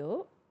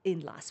Radio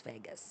in Las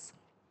Vegas.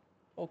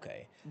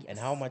 Okay. And Yes.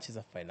 how much is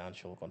a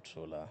financial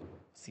controller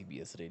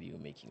CBS Radio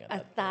making at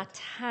At that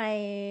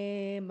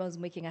time, I was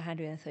making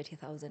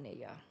 130,000 a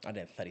year.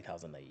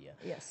 130,000 a year.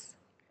 Yes.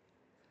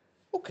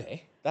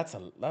 Okay, that's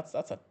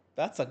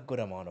a good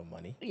amount of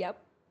money. Yep.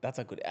 That's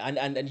a good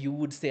and you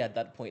would say at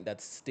that point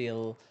that's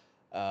still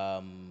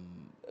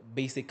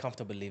basic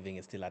comfortable living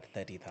is still at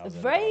 $30,000.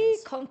 Very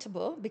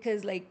comfortable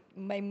because like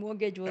my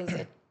mortgage was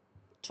at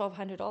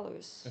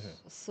 $1,200.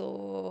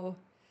 So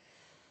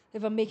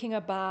if I'm making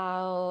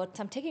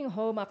I'm taking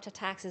home after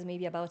taxes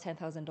maybe about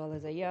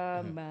 $10,000 a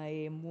year.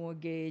 My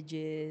mortgage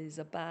is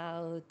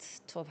about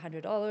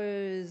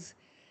 $1,200.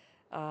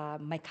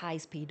 My car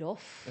is paid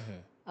off.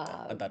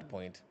 At that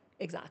point.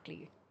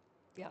 Exactly.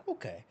 Yeah.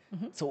 Okay.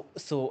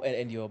 So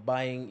and you're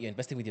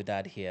investing with your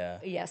dad here.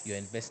 Yes. You're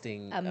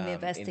investing I'm in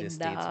investing the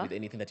States there. with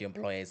anything that your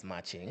employer is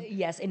matching.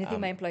 Yes, anything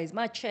my employer is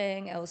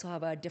matching. I also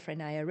have a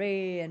different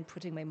IRA and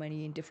putting my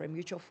money in different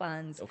mutual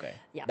funds. Okay.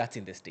 Yeah. That's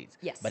in the States.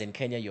 Yes. But in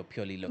Kenya you're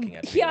purely looking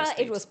at real Here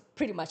estate. it was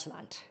pretty much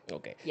land.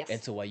 Okay. Yes.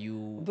 And so are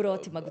you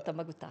Buroti maguta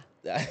maguta.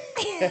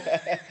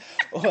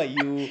 were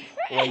you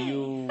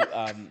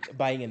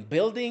buying and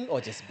building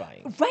or just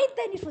buying? Right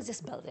then it was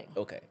just building.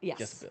 Okay. Yes.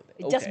 Just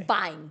building. Just Okay.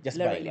 buying. Just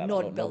literally, buying,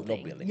 not no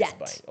building. building, Yet.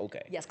 just buying.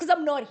 Okay. Yes, because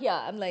I'm not here.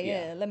 I'm like,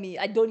 Yeah.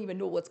 I don't even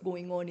know what's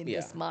going on in Yeah.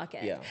 this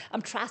market. Yeah.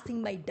 I'm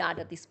trusting my dad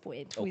at this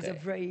point, who is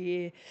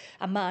Okay.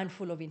 a man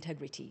full of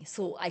integrity.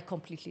 So I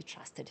completely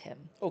trusted him.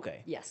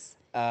 Okay. Yes.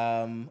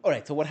 All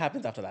right. So what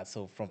happens after that?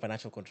 So from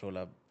financial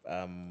controller,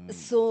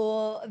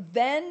 So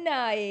then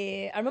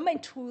I remember in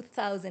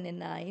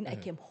 2009, I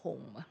came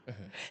home.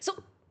 So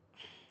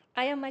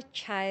I am a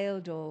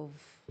child of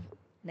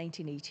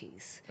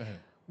 1980s.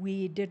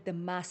 We did the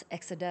mass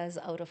exodus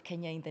out of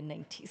Kenya in the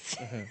 90s.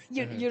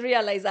 You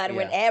realize that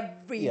when Yeah.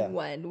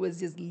 everyone was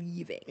just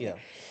leaving. yeah,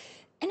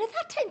 And at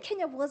that time,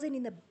 Kenya wasn't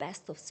in the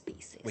best of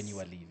spaces. when you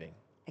were leaving.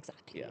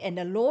 Exactly. Yeah. And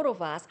a lot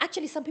of us,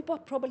 actually, some people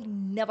probably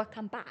never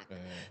come back.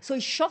 So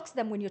it shocks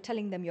them when you're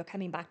telling them you're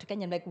coming back to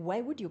Kenya. I'm like,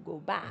 why would you go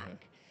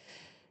back?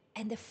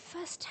 And the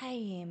first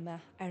time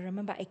I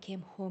remember I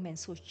came home and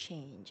saw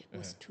change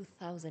was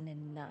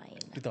 2009.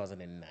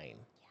 2009.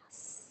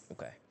 Yes.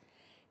 Okay.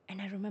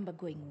 And I remember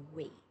going,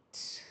 wait,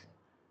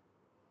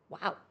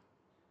 wow,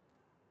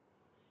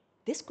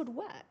 this could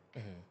work.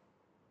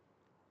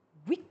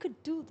 We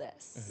could do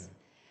this.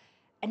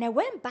 And I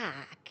went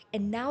back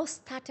and now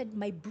started,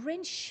 my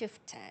brain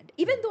shifted.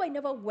 Even though I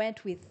never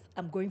went with,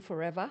 I'm going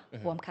forever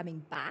or I'm coming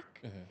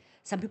back.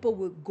 Some people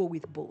will go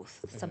with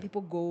both. Some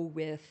people go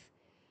with,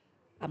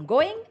 I'm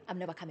going, I'm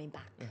never coming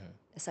back.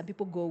 Some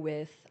people go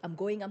with, I'm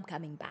going, I'm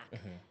coming back.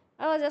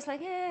 I was just like,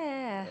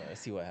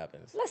 See what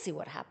happens. let's see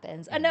what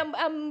happens. And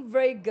I'm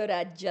very good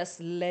at just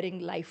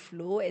letting life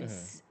flow and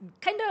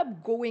kind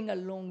of going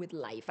along with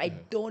life. I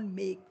don't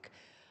make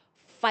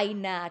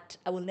finite,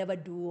 I will never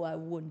do, I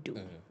won't do.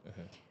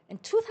 In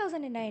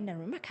 2009, I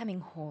remember coming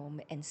home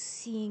and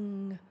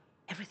seeing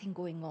everything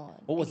going on.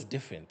 What was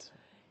different?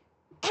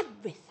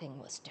 everything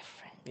was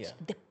different. Yeah.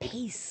 The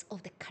pace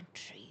of the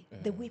country,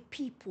 the way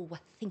people were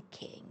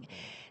thinking,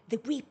 the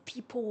way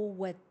people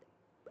were,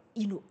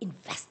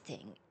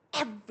 investing,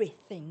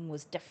 everything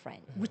was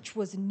different, which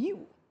was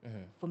new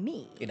for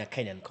me. In a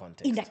Kenyan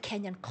context. In a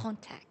Kenyan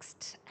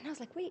context. And I was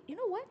like, wait, you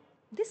know what?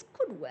 This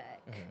could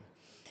work.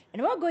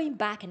 And we're going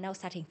back and now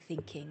starting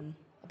thinking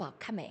about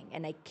coming.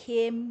 And I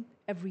came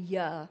every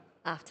year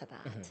after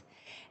that.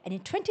 And in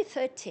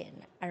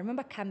 2013, I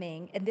remember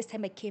coming, and this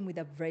time I came with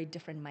a very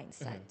different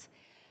mindset.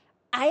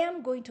 I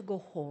am going to go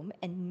home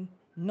and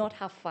not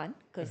have fun,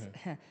 because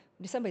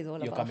December is all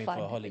You're about coming fun.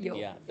 for a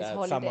holiday. It's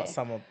holiday.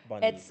 Summer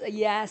bunny.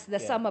 It's the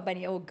summer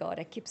bunny. Oh God,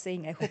 I keep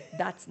saying I hope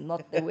that's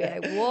not the way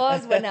I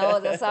was when I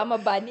was a summer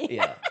bunny.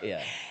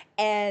 Yeah.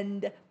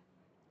 And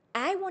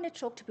I want to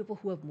talk to people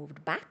who have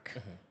moved back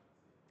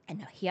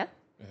and are here.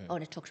 I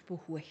want to talk to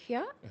people who are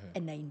here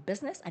and are in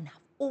business and have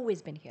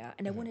always been here.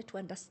 And I wanted to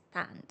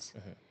understand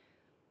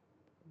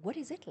what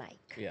is it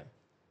like. Yeah.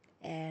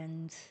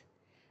 And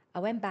I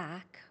went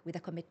back with a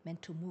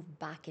commitment to move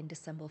back in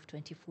December of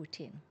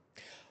 2014.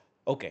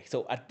 Okay,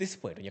 so at this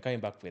point, when you're coming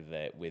back with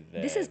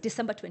This is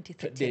December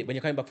 2013. when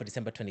you're coming back for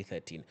December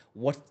 2013,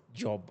 what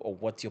job or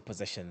what's your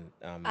position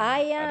I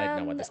right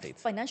am now at the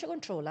States? financial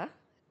controller,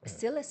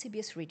 still a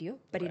CBS radio,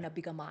 but in a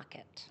bigger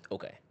market.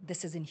 Okay.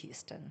 This is in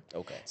Houston.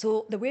 Okay.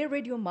 So the way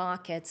radio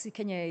markets,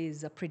 Kenya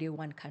is a pretty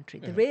one country.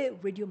 The way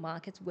radio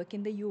markets work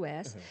in the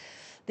US,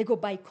 they go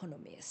by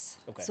economies.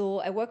 Okay. So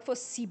I work for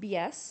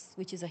CBS,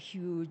 which is a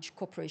huge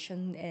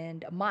corporation,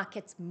 and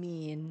markets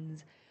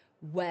means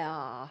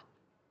where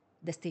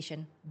the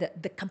station,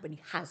 the company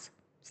has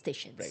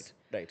stations.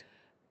 Right.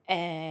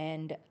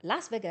 And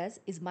Las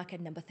Vegas is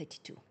market number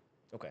 32.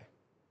 Okay.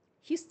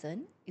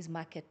 Houston is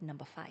market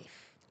number 5.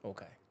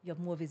 Okay. You have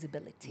more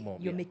visibility. More,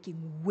 You're yeah. making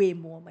way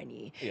more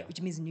money, Yeah.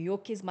 which means New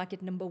York is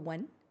market number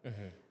 1.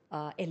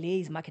 LA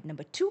is market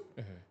number 2.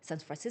 San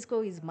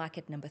Francisco is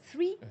market number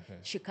 3.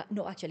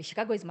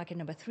 Chicago is market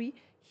number 3.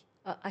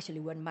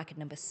 Actually, we're market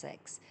number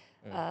 6.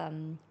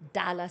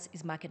 Dallas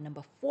is market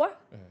number 4.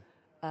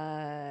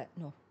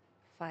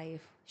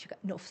 5.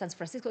 San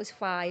Francisco is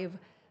 5.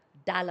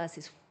 Dallas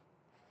is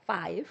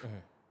 5.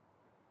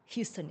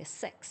 Houston is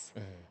 6.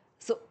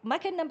 So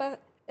market number,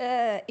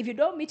 if you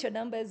don't meet your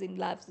numbers in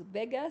Las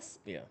Vegas,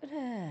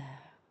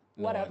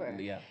 whatever.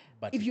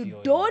 But if you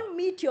you're don't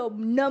meet your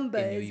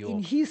numbers York,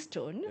 in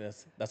Houston,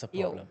 yes, that's a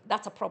problem.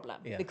 that's a problem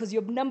Yeah. because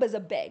your numbers are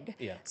big.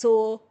 Yeah.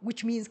 So,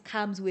 which means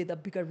comes with a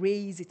bigger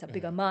raise, it's a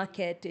bigger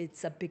market,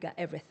 it's a bigger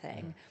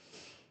everything.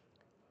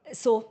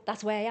 So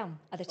that's where I am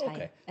at the time.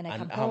 Okay. And I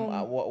come how,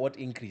 home what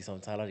increase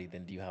on salary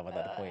then do you have at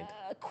that point?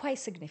 quite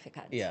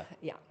significant. Yeah.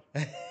 Yeah.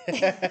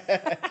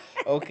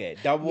 Okay.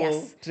 Double,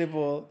 Yes.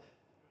 triple,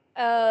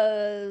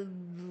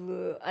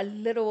 A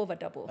little over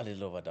double. a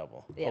little over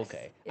double. Yes.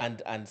 Okay. Yeah.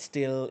 And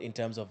still in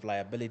terms of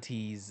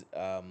liabilities,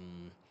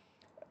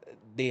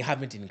 they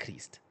haven't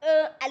increased.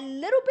 A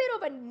little bit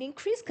of an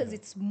increase because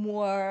it's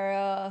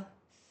more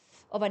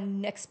of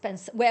an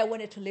expense. Where I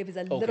wanted to live is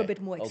a little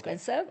bit more okay,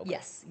 expensive. okay.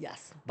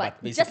 Yes.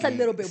 But just a basically,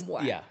 little bit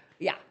more. yeah.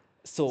 Yeah.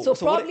 So what-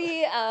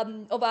 probably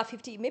over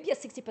 50, maybe a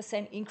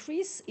 60%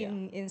 increase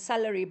in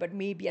salary, but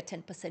maybe a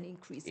 10%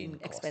 increase in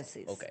cost.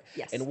 expenses. Okay.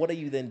 Yes. And what are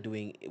you then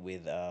doing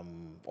with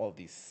all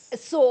these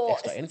So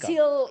extra income?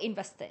 still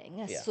investing.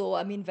 Yeah. So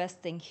I'm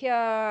investing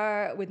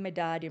here with my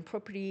dad in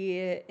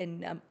property,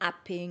 and I'm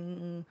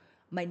upping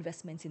my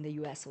investments in the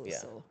US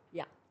also.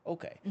 Yeah.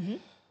 Okay.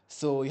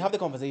 So you have the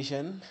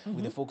conversation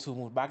with the folks who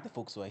moved back, the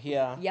folks who are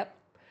here. Yep.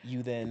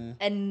 You then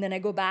And then I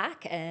go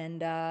back,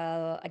 and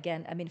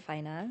again, I'm in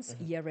finance.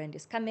 Year end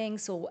is coming,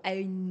 so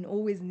I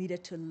always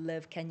needed to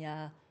leave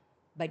Kenya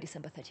by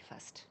December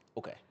 31st.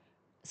 okay.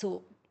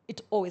 So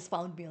it always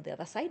found me on the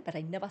other side, but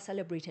I never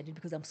celebrated it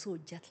because I'm so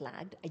jet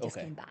lagged. I just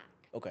Okay. came back.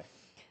 Okay.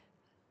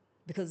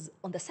 Because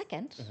on the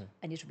 2nd,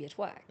 I need to be at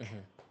work.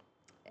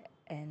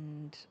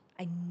 And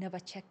I never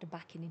checked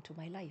back into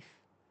my life.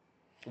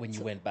 When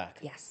you went back.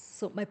 Yes.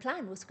 So my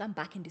plan was to come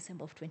back in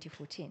December of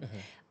 2014.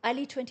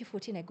 Early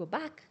 2014, I go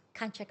back,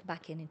 can't check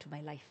back into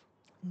my life.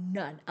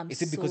 None.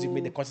 Is it because you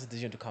made the conscious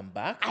decision to come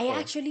back? I or-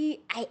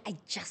 actually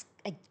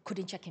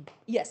couldn't check in.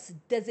 Yes,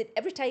 does it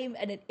every time,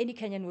 and then any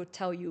Kenyan will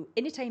tell you,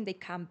 anytime they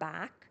come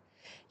back,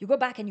 you go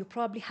back and you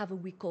probably have a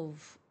week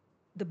of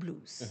the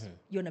blues.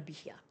 You want to be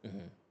here.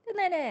 And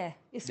then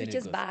it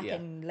switches goes, back yeah.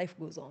 and life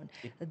goes on.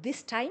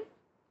 This time,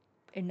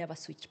 it never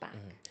switched back.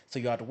 So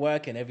you're at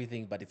work and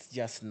everything, but it's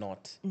just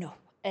not. No,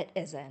 it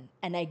isn't.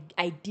 And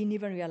I didn't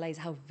even realize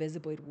how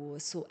visible it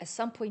was. So at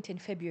some point in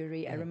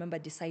February, I remember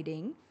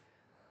deciding,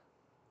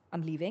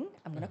 I'm leaving,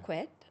 I'm going to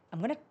quit. I'm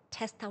going to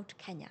test out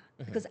Kenya.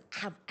 Because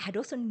I had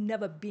also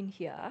never been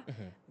here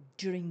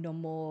during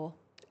normal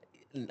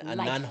A life.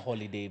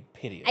 non-holiday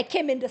period. I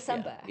came in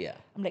December. Yeah.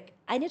 I'm like,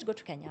 I need to go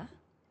to Kenya.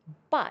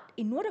 But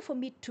in order for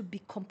me to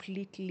be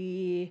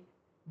completely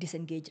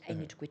disengaged, I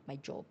need to quit my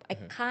job. I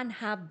can't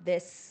have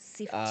this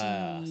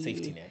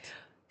Safety net.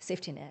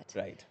 safety net.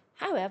 Right.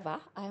 However,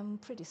 I'm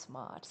pretty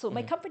smart. So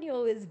my company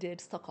always did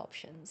stock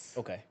options.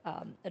 Okay.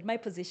 At my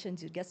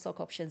positions, you'd get stock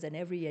options, and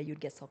every year you'd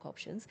get stock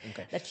options.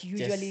 Okay. That Just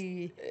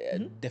usually. a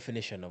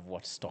definition of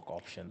what stock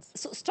options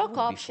So stock would be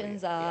for you.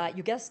 options are,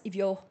 you guess, if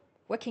you're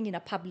working in a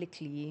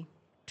publicly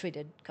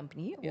traded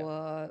company Yeah.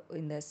 or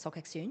in the stock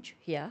exchange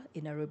here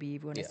in Nairobi,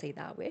 if you want to Yeah. say it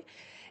that way,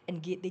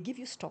 and they give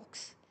you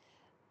stocks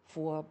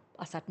for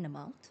a certain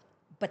amount,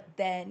 but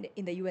then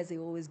in the US they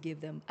always give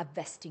them a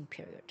vesting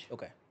period.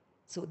 Okay.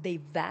 So they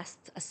vest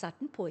at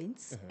certain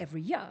points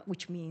every year,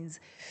 which means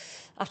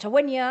after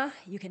 1 year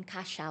you can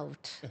cash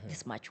out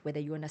this much. Whether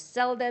you want to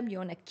sell them, you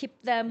want to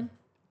keep them,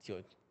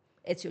 Your-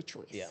 it's your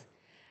choice. Yeah.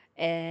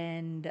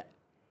 And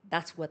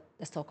that's what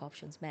the stock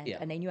options meant.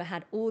 Yeah. And I knew I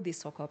had all these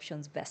stock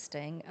options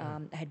vesting.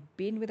 I had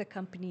been with the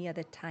company at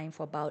the time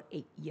for about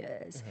 8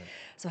 years.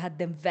 So I had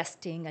them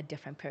vesting at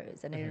different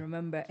periods. And I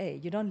remember, hey,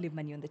 you don't leave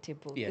money on the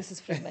table. Yes. This is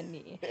free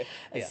money.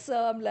 Yeah. So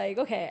I'm like,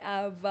 okay, I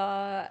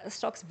have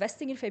stocks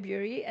vesting in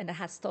February and I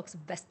had stocks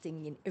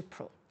vesting in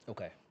April.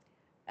 Okay.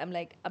 I'm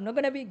like, I'm not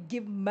gonna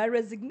give my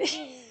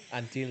resignation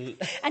Until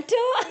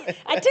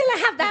until I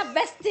have that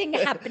vesting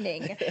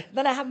happening.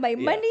 Then I have my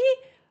money.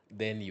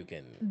 then you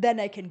can. Then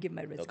I can give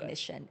my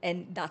resignation.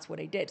 And that's what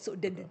I did. So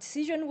the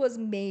decision was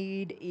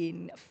made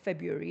in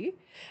February.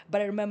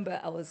 But I remember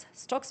I was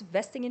stocks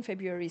vesting in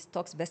February,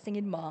 stocks vesting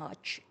in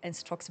March, and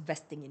stocks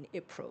vesting in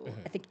April.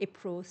 I think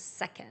April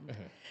 2nd.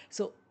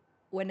 So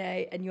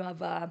and you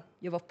have a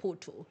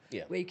portal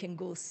where you can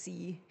go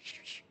see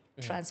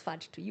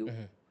transferred to you.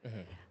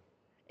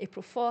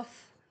 April 4th,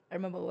 I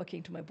remember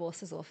walking to my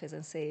boss's office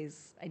and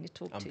says, I need to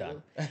talk I'm to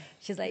done. you.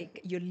 She's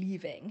like, you're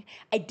leaving.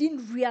 I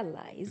didn't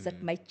realize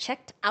that my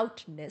checked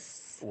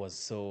outness Was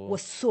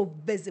so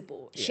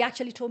visible. She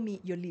actually told me,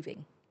 you're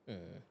leaving. I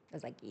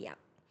was like, yeah.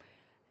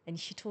 And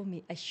she told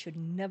me I should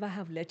never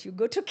have let you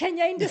go to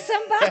Kenya in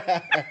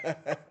December.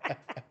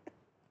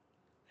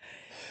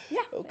 Yeah.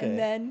 Okay. And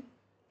then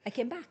I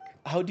came back.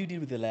 How do you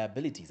deal with the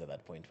liabilities at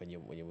that point when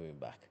you're moving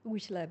back?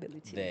 Which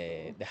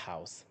liability? The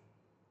house.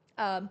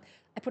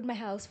 I put my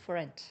house for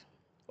rent.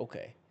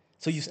 Okay.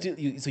 So you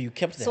you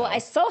kept the So house. I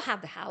still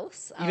have the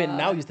house. Even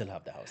now you still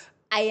have the house.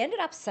 I ended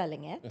up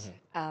selling it,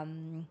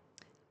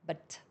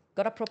 but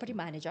got a property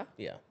manager,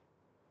 Yeah.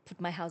 put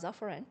my house out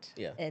for rent.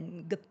 Yeah.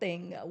 And good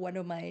thing, one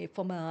of my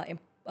former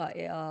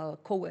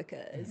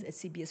co-workers at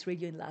CBS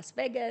Radio in Las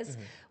Vegas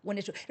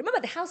wanted to...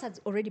 Remember, the house had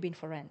already been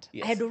for rent.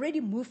 Yes. I had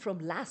already moved from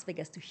Las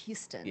Vegas to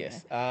Houston.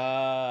 Yes.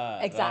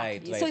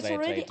 Exactly. So it's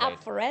already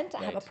up for rent.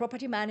 I have a Right.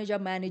 property manager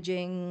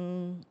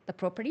managing the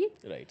property.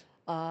 Right.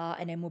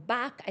 And I moved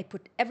back. I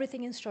put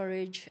everything in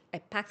storage. I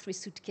packed 3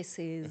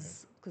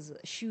 suitcases because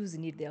shoes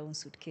need their own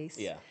suitcase.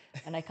 Yeah.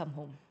 And I come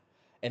home.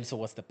 And so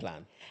what's the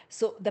plan?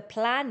 So the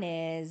plan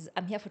is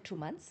I'm here for 2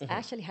 months. I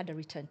actually had a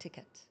return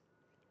ticket.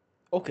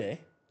 Okay.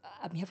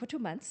 I'm here for 2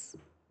 months.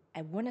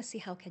 I want to see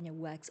how Kenya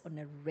works on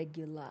a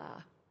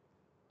regular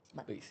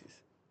month Basis.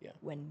 Yeah.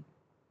 when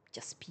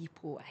just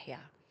people are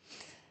here.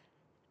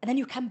 And then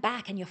you come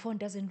back and your phone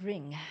doesn't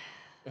ring.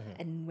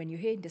 And when you're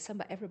here in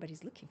December,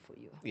 everybody's looking for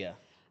you. Yeah.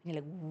 And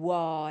you're like,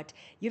 what?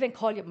 You even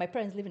call my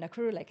parents live in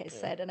Nakuru, like I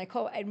said. And I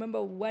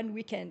remember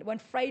one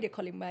Friday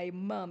calling my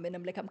mom, and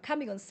I'm like, I'm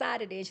coming on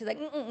Saturday. And she's like,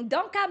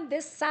 don't come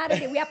this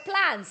Saturday. We have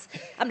plans.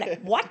 I'm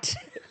like, what?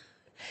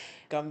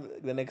 Come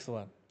the next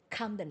one.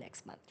 Come the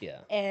next month. Yeah.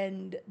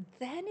 And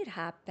then it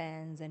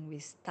happens, and we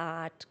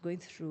start going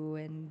through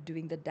and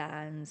doing the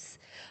dance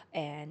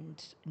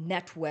and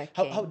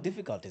networking. How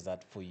difficult is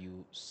that for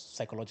you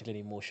psychologically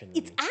and emotionally?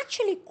 It's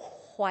actually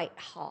quite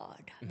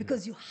hard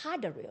because you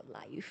had a real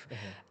life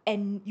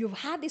and you've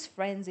had these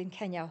friends in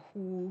Kenya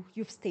who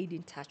you've stayed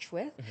in touch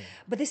with.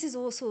 But this is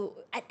also,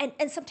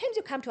 and sometimes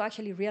you come to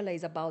actually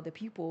realize about the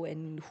people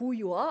and who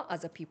you are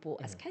as a people,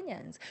 as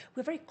Kenyans.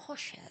 We're very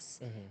cautious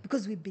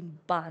because we've been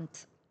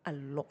burnt a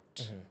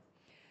lot.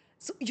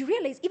 So you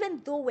realize,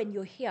 even though when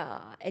you're here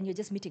and you're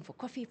just meeting for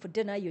coffee, for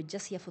dinner, you're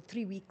just here for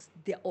 3 weeks,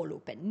 they're all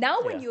open.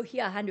 Now when Yeah. you're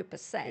here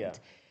 100%, Yeah.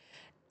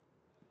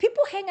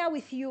 people hang out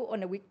with you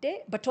on a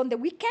weekday, but on the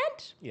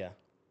weekend, Yeah.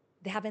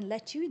 they haven't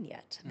let you in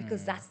yet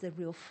because that's the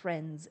real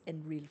friends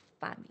and real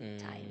family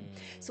time.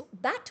 So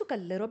that took a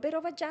little bit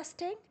of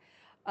adjusting.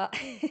 I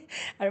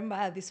remember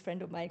I had this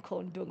friend of mine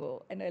called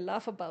Ndongo, and I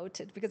laugh about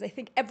it because I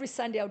think every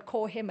Sunday I would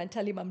call him and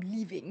tell him I'm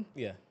leaving.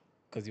 Yeah.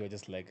 Because you were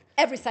just like,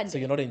 Every Sunday. so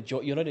you're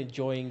not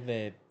enjoying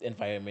the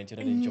environment.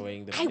 You're not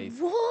enjoying the I place.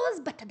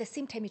 was, but at the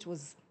same time,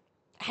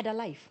 I had a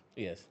life.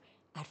 Yes.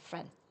 I had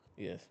friends.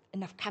 Yes.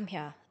 And I've come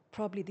here.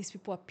 Probably these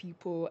people are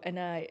people, and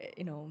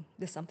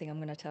there's something I'm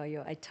going to tell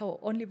you. I tell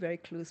only very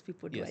close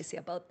people do Yes. I say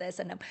about this,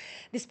 and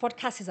this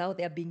podcast is out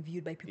there being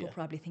viewed by people Yeah.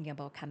 probably thinking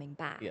about coming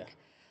back. Yeah.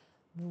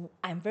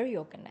 I'm very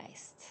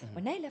organized.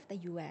 When I left the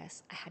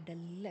US, I had a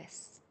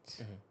list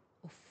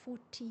of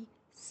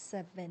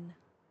 47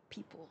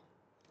 people.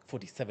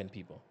 47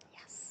 people.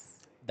 Yes.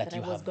 That I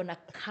you was have. going to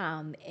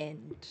come,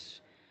 and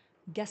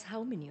guess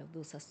how many of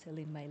those are still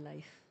in my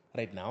life?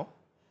 Right now?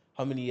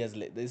 How many years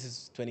later? This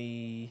is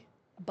 20...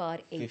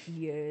 About 8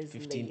 years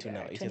 15 later. to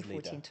now, 8 years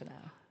 2014 later. to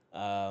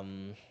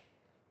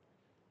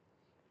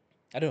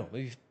now. I don't know,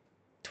 maybe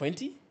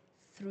 20?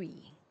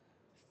 3.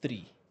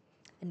 3.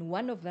 And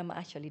one of them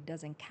actually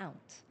doesn't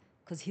count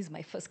because he's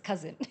my first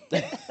cousin.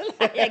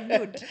 Like,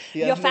 dude,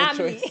 You your have no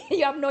family, choice.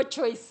 you have no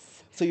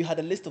choice. So you had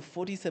a list of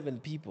 47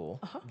 people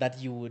that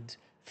you would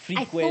I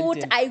frequent. thought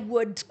and I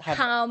would have,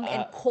 come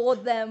and call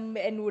them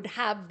and would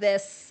have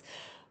this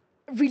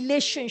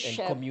relationship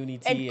And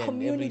community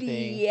and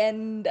everything.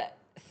 and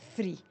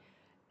 3.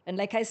 And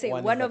like I say, One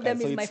is one the of them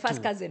so is my it's first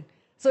 2. cousin.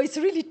 So it's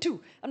really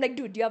 2. I'm like,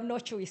 dude, you have no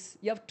choice.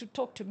 You have to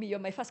talk to me. You're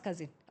my first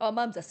cousin. Our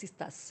moms are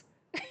sisters.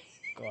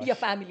 Gosh. Your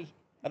family.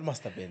 That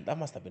must have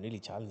been really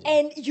challenging.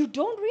 And you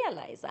don't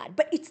realize that.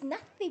 But it's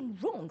nothing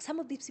wrong. Some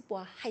of these people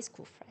are high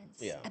school friends.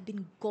 Yeah. I've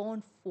been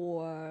gone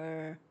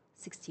for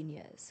 16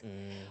 years.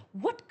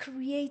 What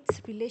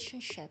creates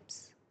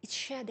relationships? It's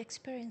shared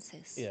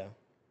experiences. Yeah.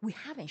 We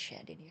haven't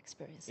shared any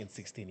experiences. In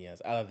 16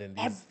 years, other than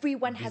this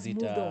Everyone has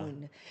moved visitor-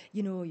 on.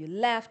 You know, you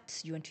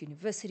left, you went to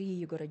university,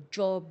 you got a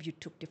job, you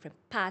took different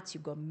paths,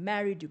 you got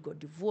married, you got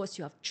divorced,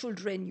 you have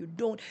children, you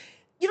don't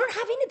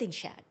have anything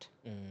shared.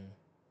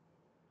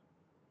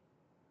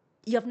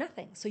 You have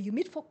nothing. So you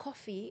meet for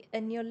coffee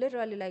and you're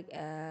literally like,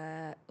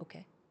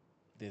 okay.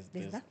 There's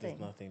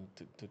nothing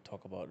to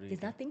talk about, really.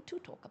 There's nothing to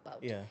talk about.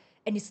 Yeah.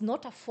 And it's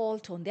not a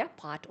fault on their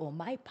part or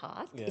my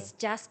part. Yeah. It's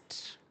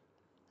just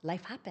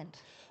life happened.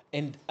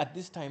 And at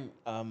this time,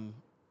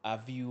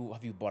 have you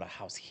bought a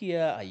house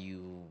here? Are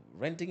you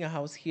renting a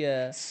house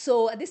here?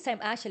 So at this time,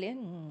 actually,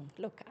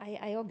 look,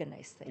 I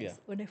organized things. Yeah.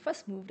 When I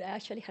first moved, I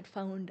actually had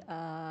found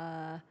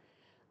a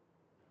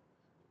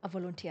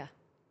volunteer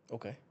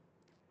Okay.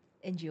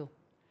 NGO out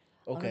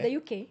of Okay. the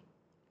UK.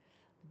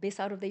 Based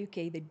out of the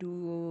UK, they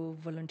do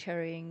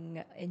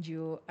volunteering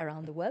NGO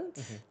around the world.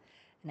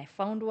 And I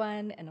found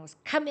one, and I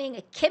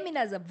came in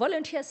as a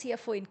volunteer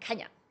CFO in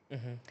Kenya.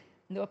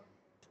 And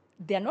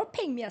they're not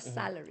paying me a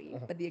salary,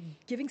 but they're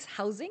giving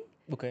housing.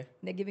 Okay. And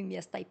they're giving me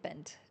a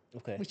stipend.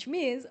 Okay. Which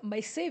means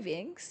my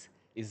savings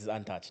Is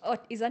untouched.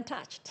 is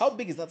untouched. How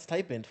big is that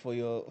stipend for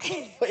your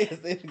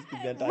savings to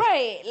be untouched?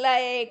 Right.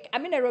 Like,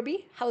 I'm in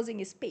Nairobi,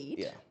 housing is paid.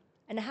 Yeah.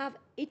 And I have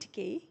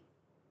 80K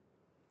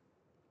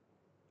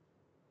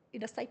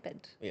in a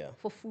stipend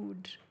for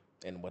food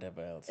And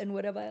whatever else. and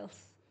whatever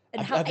else.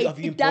 And Have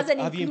you doesn't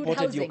have you include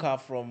imported housing. your car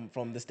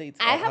from the States?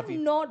 I Or have you-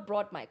 not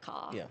brought my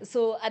car. Yeah.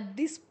 So at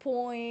this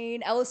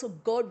point, I also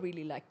got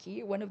really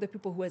lucky. One of the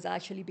people who has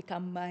actually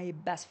become my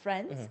best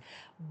friends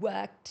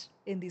worked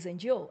in this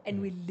NGO,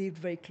 and we lived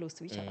very close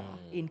to each other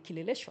in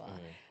Kileleshwa.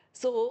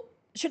 So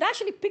she'd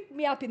actually pick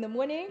me up in the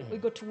morning, we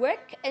go to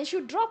work, and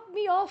she'd drop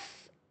me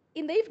off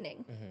in the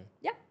evening.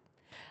 Yeah.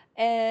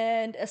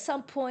 And at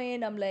some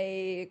point, I'm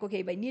like, okay,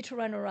 if I need to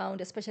run around,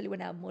 especially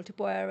when I have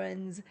multiple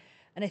errands.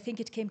 And I think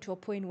it came to a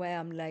point where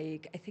I'm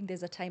like, I think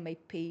there's a time I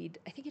paid,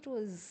 I think it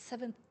was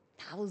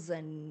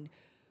 7,000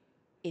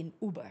 in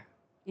Uber,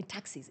 in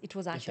taxis. It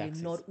was actually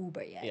taxis. not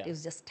Uber yet. Yeah. It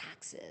was just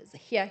taxes.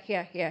 Here.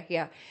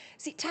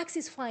 See, taxi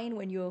is fine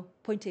when you're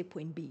point A,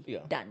 point B, Yeah.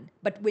 done.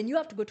 But when you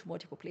have to go to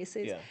multiple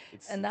places, Yeah,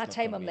 and that it's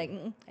not time I'm like,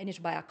 convenient. I need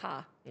to buy a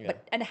car. Yeah.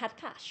 And I had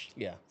cash.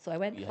 Yeah. So I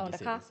went, You had found a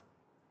your car, savings.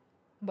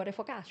 bought it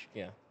for cash.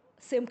 Yeah.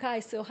 Same car I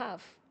still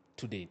have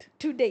To date.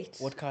 to date.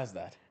 What car is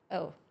that?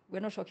 Oh, we're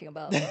not talking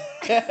about.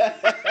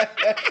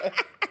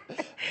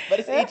 But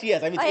it's 8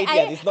 years. I mean, it's 8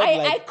 years. It's not I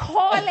like...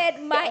 call it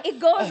it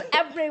goes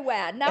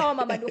everywhere. Now I'm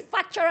a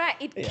manufacturer.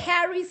 It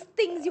carries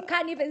things you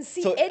can't even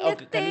see So, anything.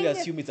 okay, can we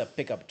assume it's a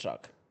pickup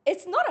truck?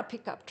 It's not a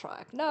pickup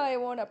truck. Now I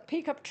want a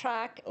pickup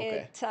truck.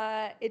 Okay.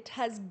 It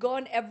has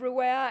gone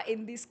everywhere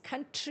in this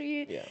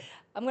country. Yeah.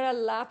 I'm gonna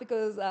laugh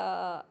because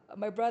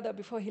my brother,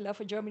 before he left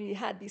for Germany, he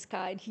had this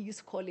car and he used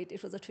to call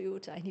it was a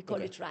Toyota, and he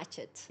called Okay. it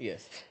Ratchet.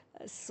 Yes.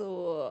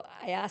 So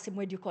I asked him,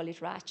 why do you call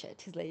it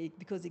Ratchet? He's like,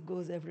 because it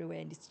goes everywhere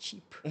and it's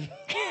cheap.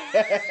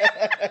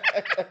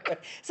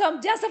 So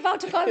I'm just about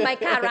to call my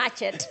car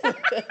Ratchet.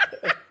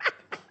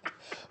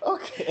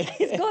 Okay.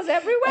 It goes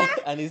everywhere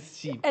And it's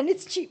cheap. and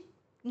it's cheap.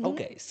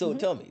 Okay, so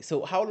tell me,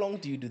 so how long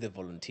do you do the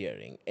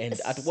volunteering, and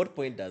at what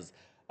point does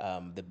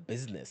the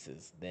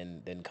businesses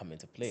then come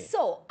into play?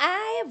 So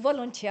I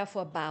volunteer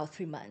for about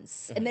 3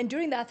 months. And then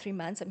during that 3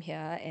 months, I'm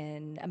here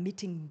and I'm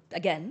meeting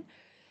again.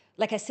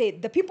 Like I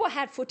said, the people I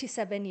had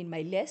 47 in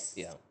my list.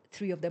 Yeah.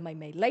 3 of them are in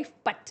my life,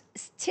 but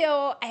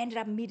still I ended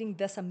up meeting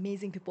this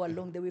amazing people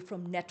along the way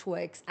from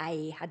networks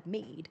I had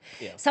made.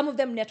 Yeah. Some of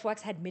them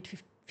networks I had made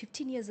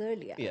 15 years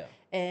earlier. Yeah.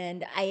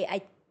 And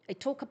I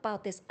talk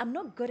about this. I'm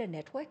not good at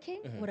networking.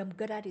 What I'm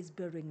good at is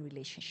building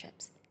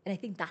relationships. And I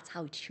think that's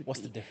how it should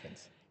What's be. the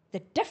difference? The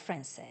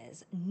difference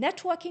is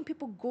networking,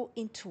 people go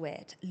into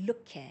it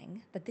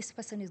looking that this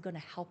person is going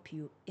to help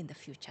you in the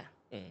future.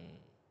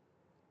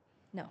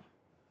 No.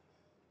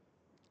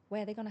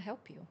 Where are they going to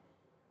help you?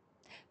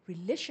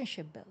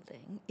 Relationship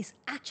building is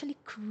actually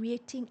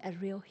creating a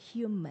real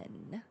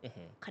human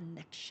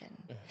connection.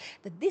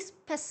 That this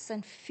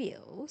person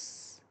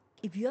feels,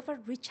 if you ever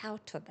reach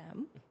out to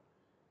them,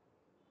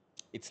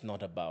 It's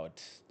not about...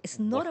 it's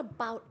not what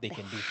about they the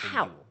can do for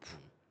help. you.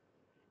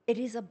 It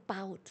is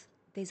about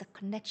there's a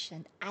connection.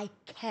 I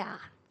care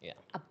Yeah.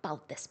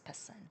 about this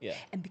person. Yeah.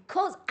 And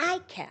because I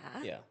care,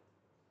 Yeah.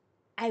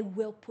 I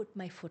will put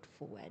my foot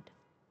forward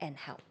and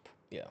help.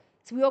 Yeah.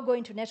 So we all go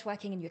into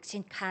networking and you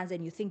exchange cards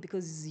and you think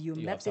because you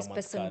You met have this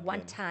someone's person card one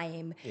then.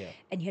 time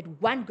Yeah. and you had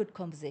one good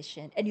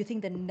conversation and you think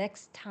the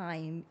next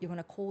time you're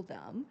going to call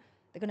them,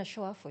 they're going to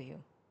show up for you.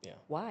 Yeah.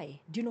 Why?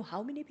 Do you know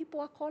how many people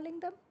are calling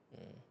them?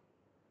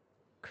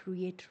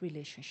 Create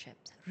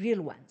relationships,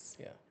 real ones,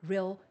 Yeah.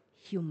 real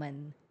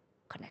human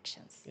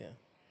connections. Yeah.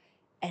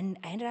 And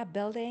I ended up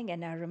building, and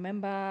I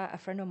remember a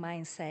friend of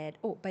mine said,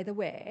 "Oh, by the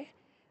way,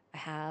 I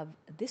have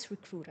this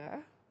recruiter.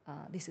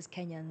 This is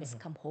Kenyans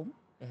come home,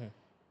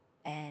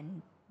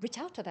 and reach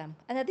out to them."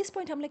 And at this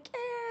point, I'm like,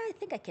 I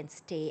think I can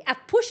stay.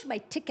 I've pushed my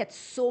ticket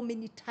so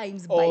many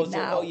times by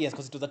now. Oh yes,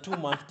 because it was a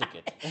 2-month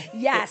ticket.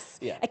 Yes.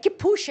 Yeah. I keep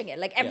pushing it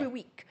like every Yeah.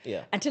 week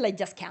Yeah. until I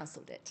just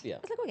canceled it. Yeah. I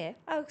was like, okay,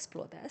 I'll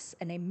explore this.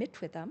 And I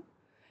meet with them,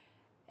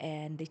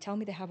 and they tell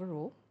me they have a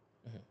role.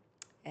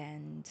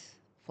 And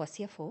for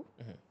CFO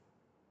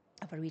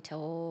of a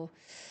retail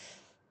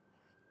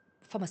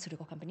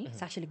pharmaceutical company,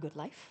 it's actually Good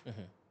Life.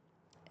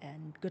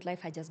 And Good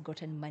Life had just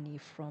gotten money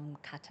from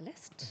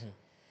Catalyst,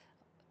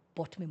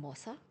 bought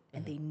Mimosa,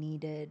 and they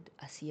needed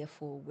a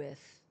CFO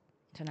with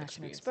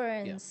international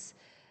experience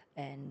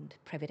and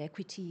private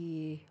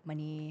equity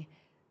money.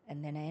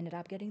 And then I ended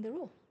up getting the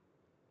role.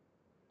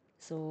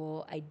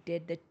 So I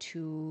did the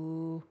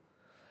two.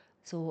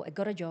 So I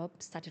got a job,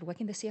 started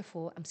working the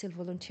CFO. I'm still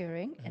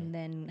volunteering, and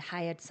then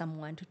hired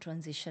someone to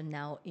transition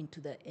now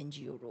into the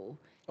NGO role.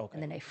 Okay.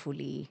 And then I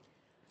fully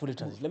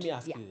transition. Let me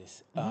ask Yeah. you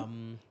this.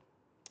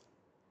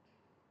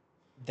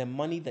 The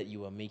money that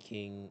you were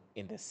making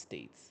in the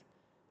States,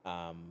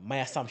 my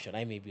assumption,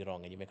 I may be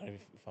wrong, and you may correct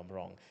me if I'm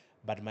wrong,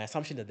 but my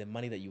assumption that the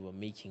money that you were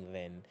making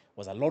then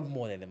was a lot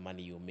more than the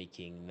money you're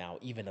making now,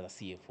 even as a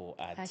CFO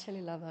I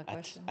actually love that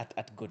question.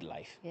 at Good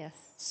Life. Yes.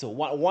 So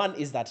one,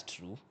 is that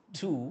true?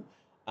 Two,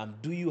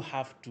 do you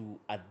have to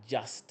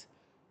adjust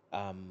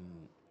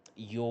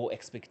your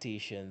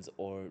expectations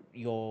or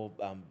your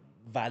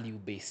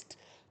value-based,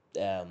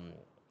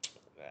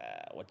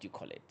 what do you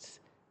call it?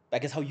 I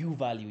guess how you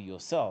value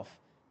yourself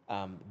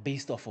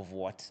based off of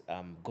what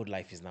Good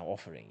Life is now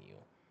offering you.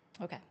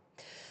 Okay.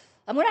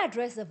 I'm going to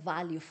address the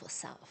value for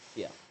self.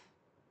 Yeah.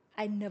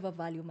 I never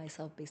value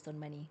myself based on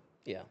money,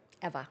 Yeah.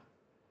 ever.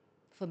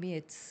 For me,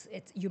 it's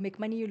you make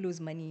money, you lose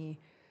money.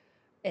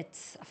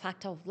 It's a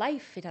factor of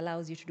life. It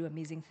allows you to do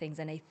amazing things.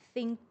 And I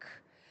think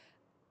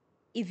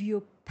if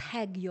you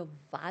peg your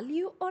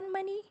value on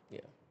money,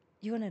 Yeah.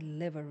 you're going to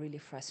live a really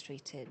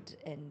frustrated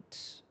and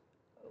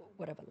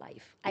whatever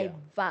life.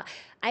 Yeah.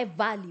 I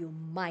value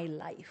my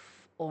life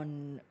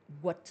on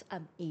what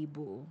I'm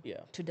able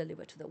Yeah. to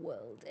deliver to the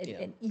world. And,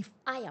 Yeah. and if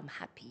I am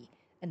happy,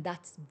 and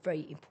that's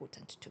very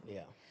important to me.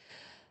 Yeah.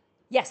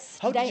 Yes.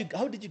 How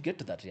did you get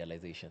to that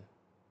realization?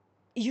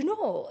 You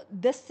know,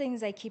 these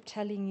things I keep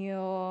telling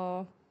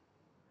you,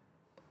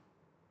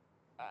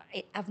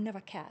 I've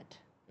never cared.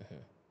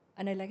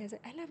 And like I said,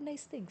 I love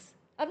nice things.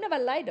 I've never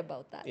lied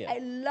about that. Yeah. I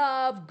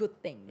love good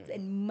things,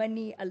 and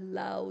money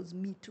allows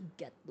me to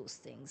get those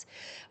things.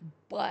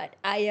 But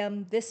I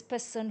am this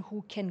person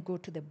who can go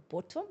to the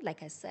bottom.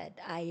 Like I said,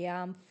 I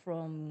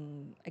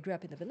grew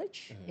up in the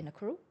village in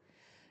Nakuru.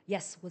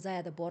 Yes, was I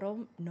at the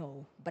bottom?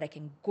 No, but I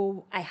can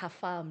go. I have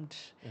farmed.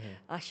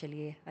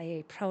 Actually,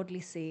 I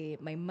proudly say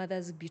my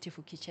mother's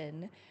beautiful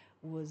kitchen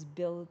was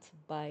built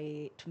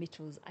by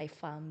tomatoes I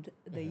farmed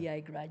the year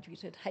I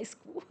graduated high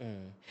school.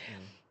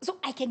 So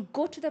I can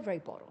go to the very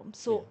bottom.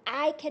 So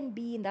I can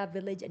be in that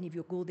village, and if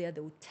you go there,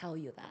 they will tell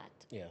you that.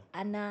 Yeah.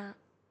 Anna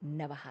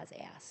never has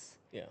ass.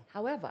 Yeah.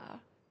 However,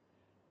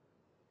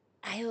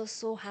 I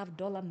also have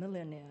dollar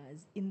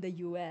millionaires in the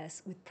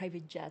US with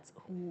private jets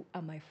who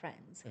are my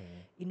friends.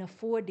 In a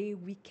 4-day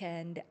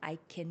weekend, I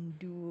can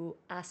do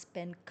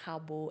Aspen,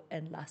 Cabo,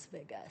 and Las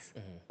Vegas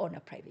on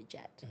a private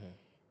jet.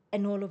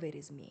 And all of it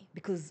is me,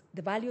 because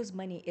the value is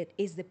money. It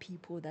is the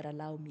people that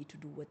allow me to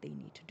do what they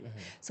need to do.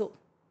 So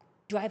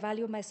do I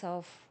value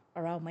myself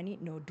around money?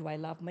 No. Do I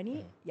love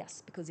money?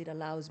 Yes, because it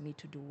allows me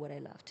to do what I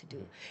love to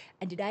do.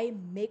 And did I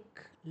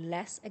make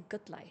less a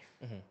good life?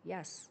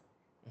 Yes.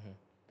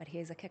 But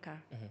here's a kicker.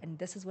 And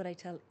this is what I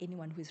tell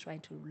anyone who is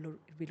trying to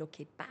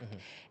relocate back.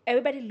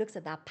 Everybody looks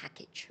at that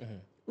package.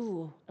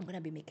 Ooh, I'm going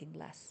to be making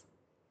less.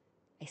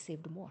 I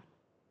saved more.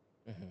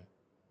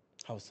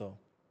 How so?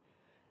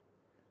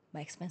 My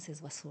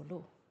expenses were so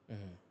low.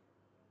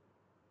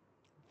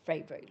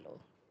 Very, very low.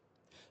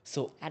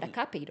 So I had a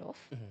car paid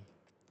off.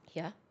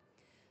 Yeah.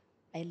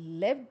 I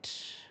lived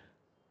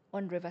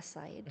on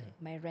Riverside.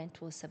 My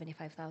rent was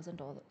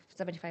 $7,500,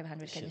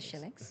 7,500 Kenyan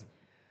shillings.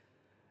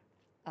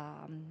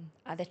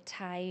 At the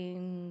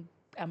time,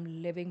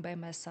 I'm living by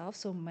myself,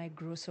 so my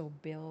grocery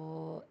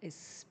bill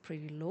is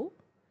pretty low.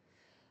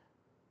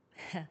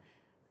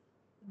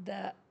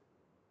 The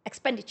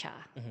expenditure.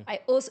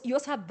 You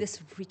also have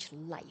this rich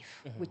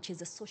life, which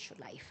is a social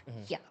life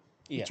here,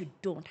 which you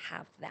don't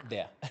have that.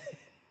 there.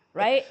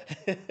 Right?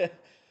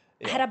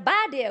 I had a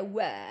bad day at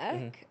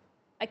work.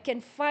 I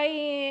can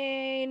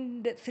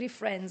find 3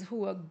 friends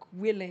who are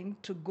willing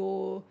to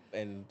go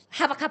And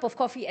have a cup of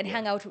coffee and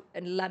hang out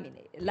and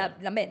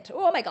lament.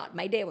 Oh my God,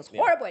 my day was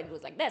horrible and it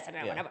was like this and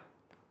whatever.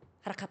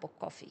 Had a cup of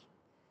coffee.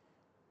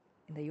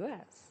 In the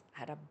US, I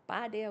had a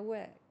bad day at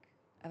work.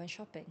 I went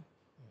shopping.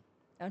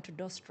 I went to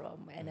Dostrom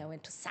and I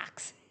went to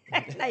Saks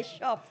and I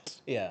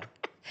shopped. yeah,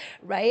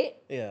 Right?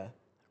 yeah,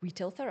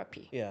 Retail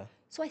therapy. yeah.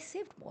 So I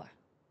saved more,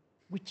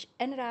 which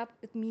ended up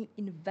with me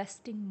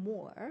investing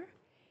more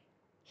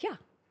here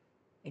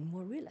in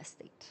more real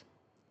estate.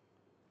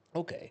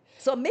 Okay.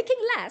 So I'm making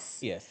less,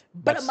 Yes,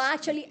 but but I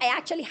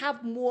actually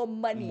have more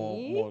money,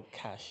 more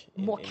cash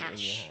in more your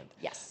cash. hand.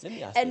 Yes. Let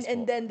me ask and this.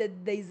 and then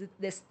there's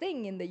this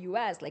thing in the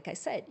US, like I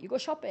said, you go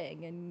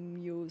shopping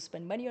and you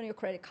spend money on your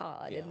credit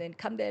card, Yeah. and then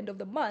come the end of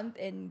the month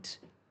and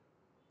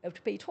you have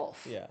to pay it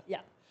off. Yeah.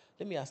 Yeah.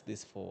 Let me ask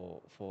this for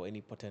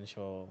any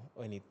potential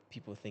or any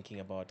people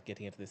thinking about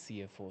getting into the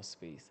CFO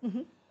space.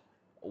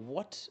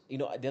 What,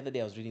 the other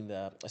day I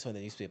saw in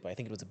the newspaper, I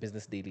think it was a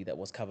Business Daily that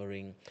was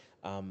covering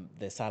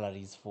the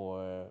salaries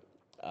for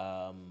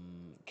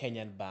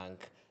Kenyan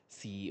bank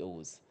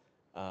CEOs,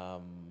 the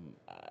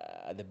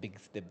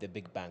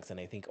big banks, and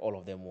I think all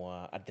of them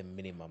were at the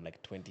minimum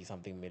like 20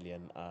 something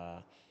million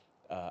a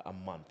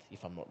month,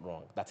 if I'm not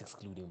wrong. That's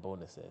excluding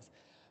bonuses.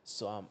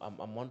 So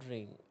I'm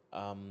wondering,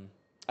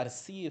 at a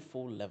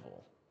CFO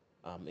level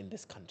in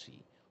this country,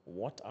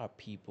 what are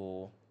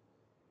people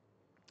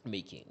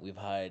making? We've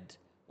had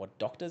what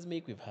doctors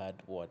make, we've had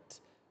what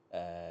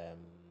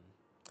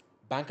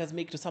bankers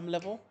make to some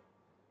level,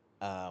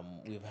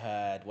 we've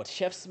had what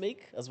chefs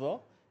make as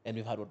well, and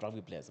we've had what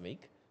rugby players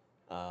make.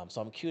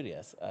 So I'm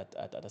curious, at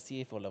a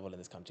CFO level in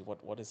this country,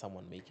 what is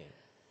someone making?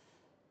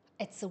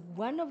 It's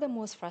one of the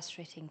most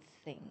frustrating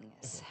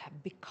things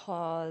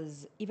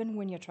because even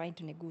when you're trying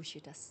to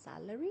negotiate a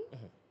salary,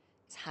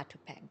 it's hard to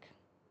peg.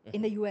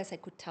 In the US, I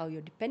could tell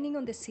you, depending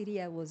on the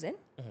city I was in,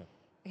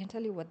 I can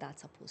tell you what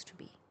that's supposed to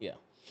be. Yeah.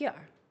 Here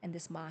in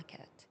this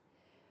market,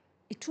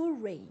 it will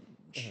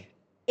range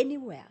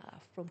anywhere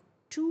from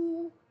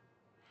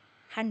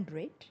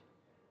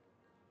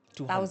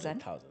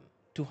 200,000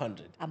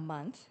 200. a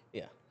month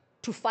Yeah.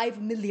 to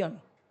 5 million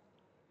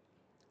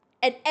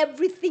and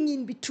everything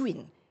in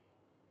between.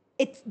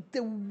 It's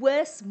the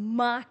worst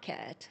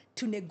market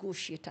to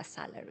negotiate a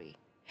salary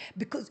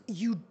because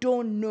you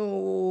don't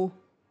know.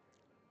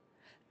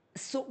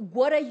 So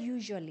what I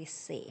usually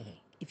say,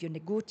 if you're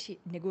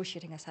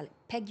negotiating a salary,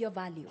 peg your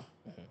value.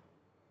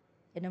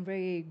 And I'm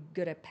very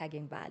good at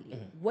pegging value.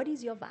 What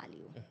is your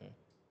value?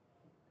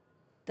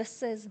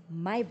 This is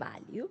my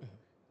value.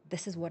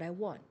 This is what I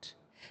want.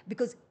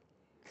 Because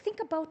think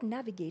about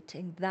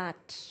navigating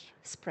that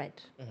spread.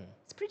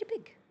 It's pretty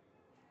big.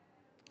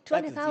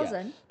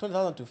 20,000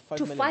 20,000 to 5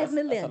 to million. 5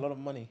 million. That's a lot of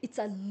money. It's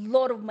a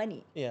lot of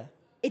money. Yeah.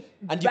 It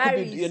And you could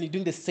varies. be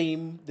doing the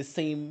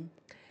same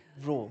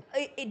role.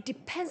 It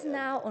depends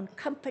now on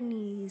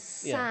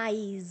companies, Yeah.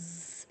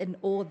 size, and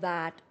all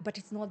that, but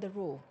it's not the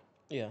role.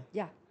 Yeah.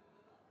 Yeah.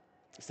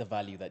 It's the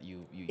value that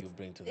you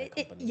bring to the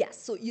company. Yes.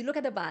 So you look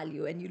at the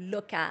value and you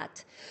look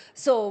at.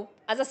 So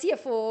as a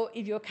CFO,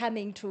 if you're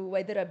coming to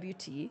Waithera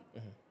Beauty,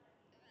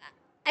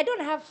 I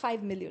don't have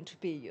 5 million to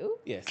pay you.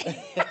 Yes.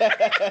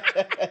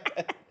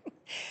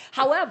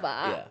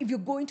 However, if you're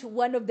going to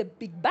one of the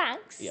big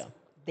banks,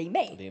 they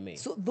may. They may.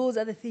 So those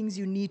are the things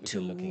you need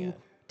you're looking to at.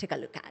 take a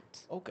look at.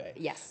 Okay.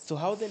 Yes. So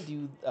how then do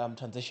you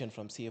transition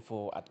from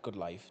CFO at Good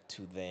Life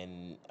to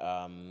then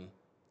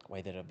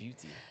Waithera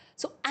Beauty?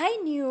 So I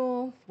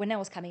knew when I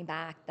was coming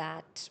back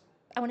that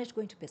I wanted to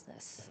go into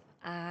business.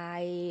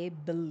 I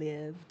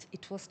believed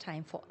it was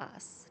time for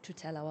us to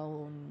tell our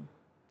own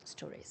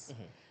stories.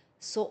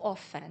 So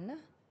often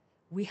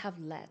we have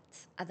let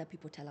other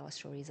people tell our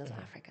stories as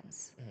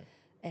Africans.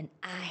 And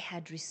I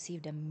had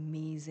received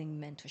amazing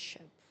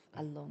mentorship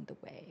along the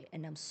way.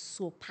 And I'm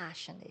so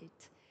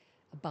passionate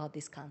about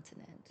this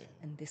continent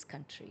and this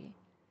country,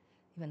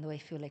 even though I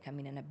feel like I'm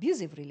in an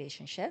abusive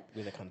relationship.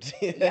 With the country.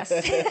 Yes.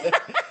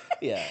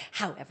 Yeah.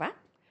 However,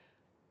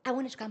 I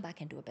wanted to come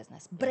back and do a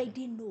business, but I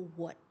didn't know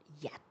what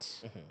yet.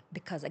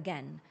 Because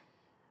again,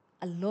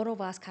 a lot of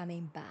us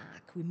coming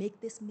back, we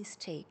make this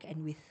mistake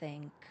and we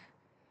think,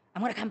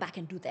 I'm going to come back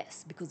and do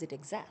this because it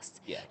exists.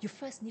 Yeah. You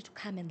first need to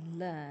come and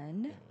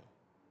learn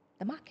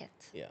the market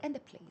and the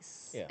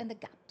place and the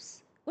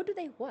gaps. What do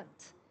they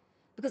want?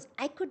 Because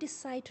I could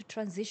decide to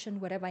transition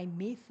whatever I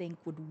may think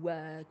would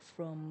work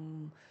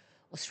from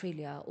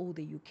Australia or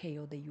the UK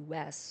or the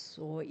US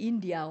or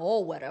India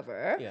or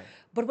whatever. Yeah.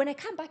 But when I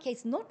come back here,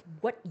 it's not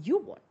what you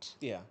want.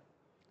 Yeah.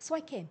 So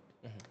I came.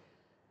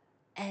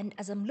 And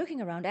as I'm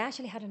looking around, I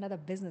actually had another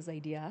business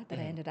idea that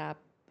I ended up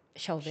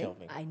shelving.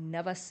 I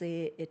never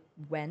say it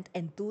went.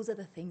 And those are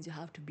the things you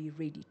have to be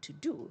ready to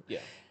do. Yeah.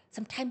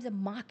 Sometimes the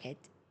market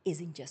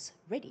isn't just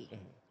ready.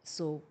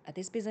 So at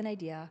this business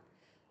idea,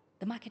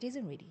 the market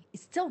isn't ready.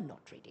 It's still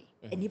not ready.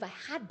 And if I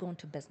had gone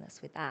to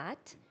business with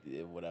that,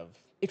 It would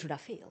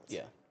have failed.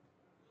 Yeah.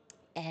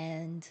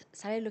 And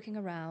started looking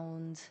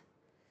around,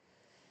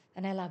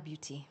 and I love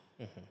beauty.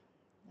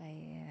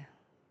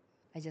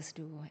 I just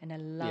do. And I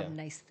love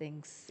Yeah. nice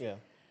things. Yeah.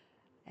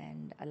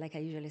 And like I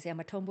usually say, I'm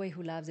a tomboy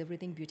who loves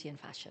everything beauty and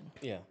fashion.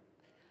 Yeah.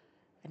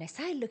 And I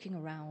started looking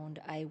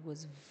around. I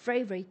was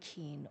very, very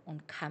keen on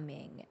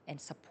coming and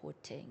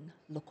supporting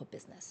local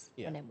business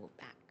Yeah. when I moved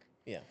back.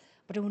 Yeah.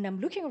 But when I'm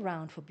looking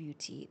around for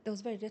beauty, there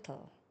was very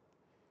little.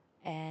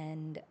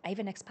 And I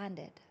even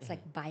expanded. It's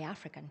like buy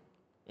African,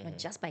 not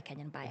just buy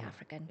Kenyan, buy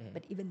African.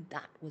 But even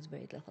that was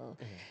very little.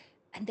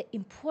 And the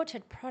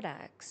imported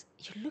products,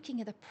 you're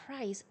looking at the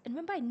price. And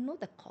remember, I know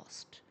the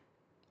cost.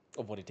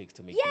 Of what it takes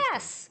to make these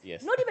Yes. things.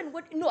 Yes. Not even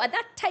what, no, at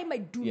that time, I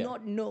do Yeah.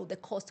 not know the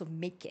cost of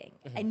making.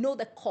 I know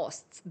the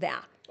costs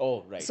there.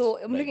 Oh, right. So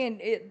I'm right. looking,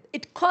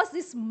 it costs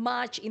this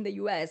much in the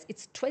US.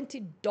 It's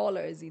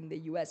 $20 in the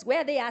US.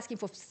 Where are they asking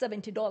for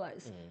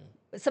 $70?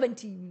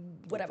 70,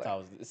 whatever.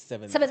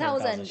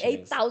 7,000, shillings.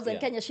 8,000 Yeah.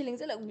 Kenya shillings.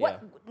 They're like,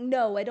 what? Yeah.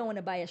 No, I don't want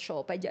to buy a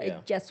shop. I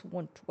Yeah. just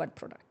want one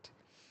product.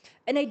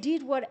 And I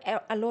did what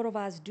a lot of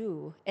us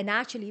do. And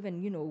actually, even,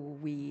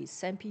 we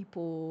send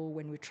people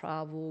when we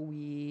travel,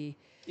 we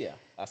Yeah.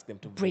 Ask them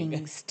to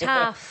bring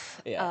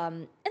stuff. Yeah.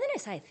 And then I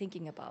started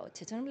thinking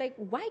about it. And I'm like,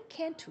 why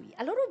can't we?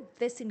 A lot of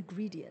these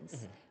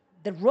ingredients,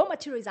 the raw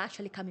material is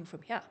actually coming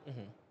from here.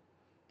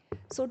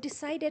 So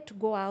decided to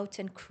go out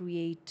and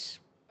create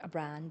a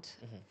brand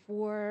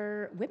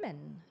for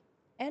women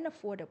and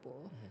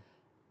affordable,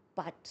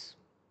 but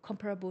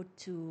comparable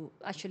to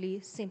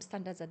actually same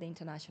standards as the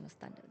international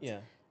standards. Yeah.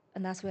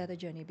 And that's where the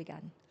journey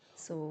began.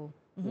 So,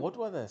 What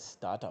were the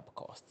startup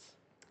costs?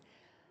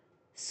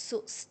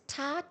 so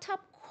startup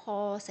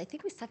costs, I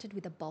think we started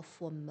with about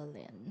 $4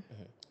 million.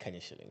 Kenya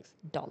shillings.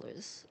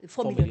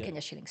 4 million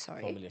Kenya shillings,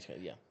 sorry. 4 million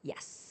shillings, yeah.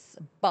 Yes.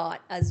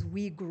 But as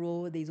we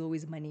grow, there's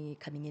always money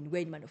coming in.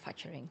 We're in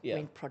manufacturing, Yeah. we're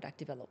in product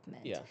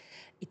development. Yeah.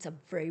 It's a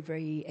very,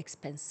 very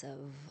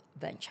expensive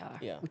venture,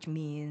 Yeah. which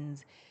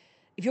means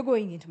if you're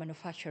going into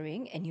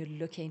manufacturing and you're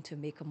looking to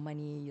make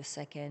money your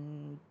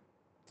second,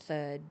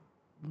 third,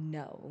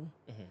 no.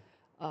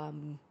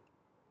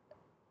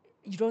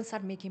 You don't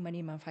start making money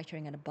in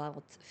manufacturing at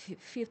about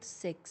fifth,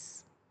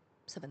 sixth,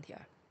 seventh year.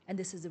 And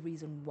this is the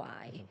reason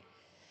why.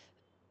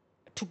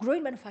 To grow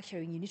in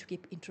manufacturing, you need to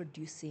keep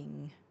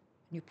introducing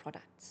new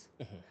products.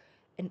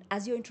 And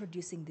as you're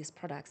introducing these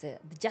products,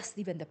 just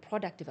even the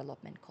product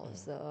development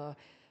costs, the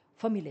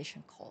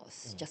formulation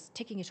costs, just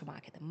taking it to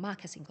market, the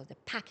marketing costs,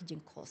 the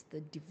packaging costs,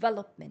 the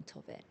development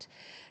of it,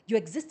 your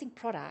existing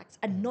products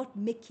are not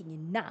making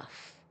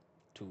enough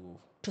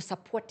to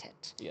support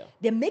it. Yeah.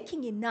 They're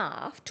making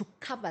enough to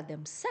cover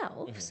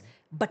themselves,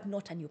 but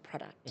not a new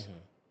product,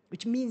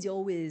 which means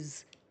you're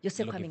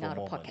still Looking coming for out of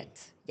more money.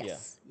 pocket.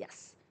 Yes,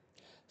 yes.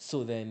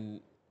 So then,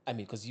 I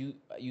mean, because you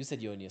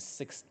said you're in your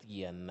 6th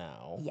year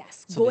now.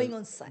 Yes, So going then-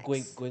 on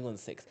 6. Going on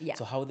 6. Yeah.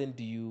 So how then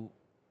do you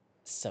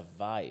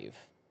survive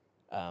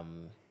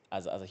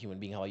as a human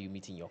being? How are you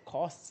meeting your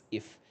costs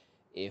if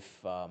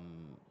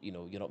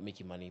you're not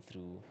making money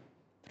through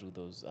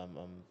those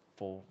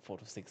 4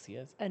 to 6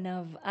 years? And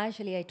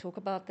I talk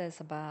about this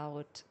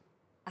about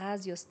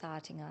as you're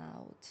starting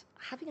out,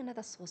 having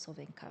another source of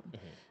income.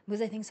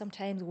 Because I think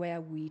sometimes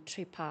where we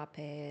trip up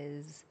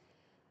is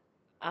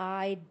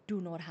I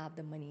do not have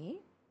the money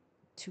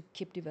to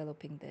keep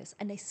developing this,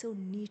 and I still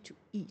need to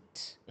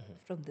eat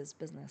from this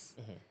business.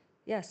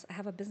 Yes, I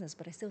have a business,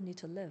 but I still need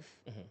to live.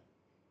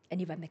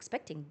 And if I'm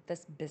expecting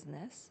this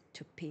business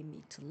to pay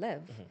me to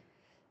live,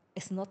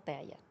 it's not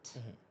there yet.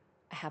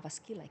 I have a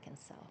skill I can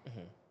sell.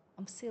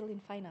 I'm still in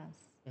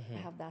finance. I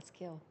have that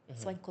skill.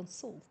 So I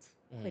consult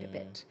quite a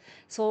bit.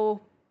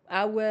 So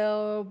I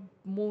will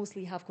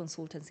mostly have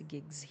consultancy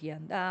gigs here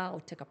and there.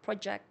 I'll take a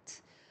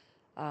project,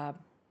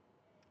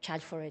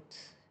 charge for it,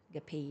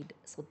 get paid.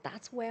 So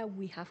that's where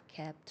we have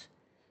kept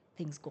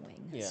things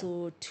going. Yeah.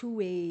 So 2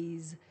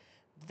 ways,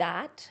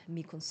 that,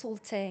 me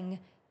consulting,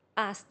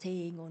 us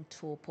staying on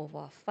top of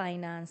our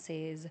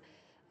finances.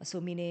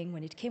 So meaning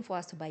when it came for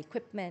us to buy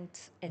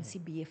equipment,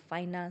 NCBA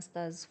financed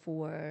us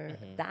for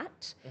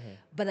that.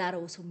 But that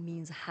also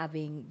means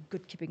having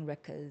good keeping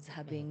records,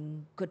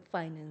 having good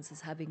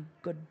finances, having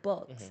good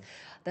books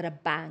that a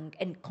bank,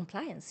 and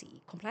compliance,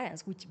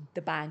 which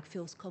the bank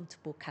feels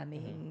comfortable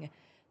coming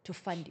to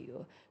fund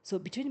you. So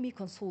between me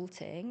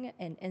consulting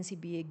and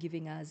NCBA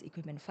giving us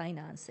equipment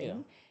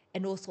financing,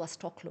 and also a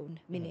stock loan,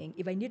 meaning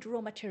if I need raw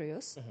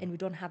materials and we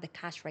don't have the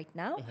cash right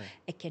now,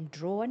 I can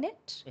draw on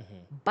it,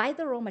 buy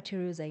the raw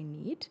materials I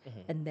need,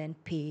 and then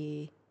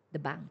pay the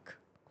bank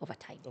over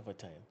time. Over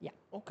time. Yeah.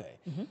 Okay.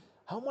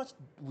 How much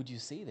would you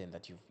say then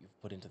that you've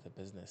put into the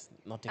business?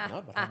 Not taken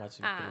out, but how much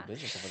you've put in the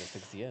business over the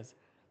 6 years?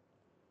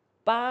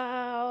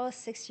 About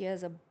 6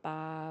 years,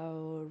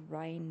 about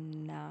right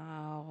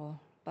now,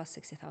 about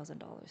 $60,000.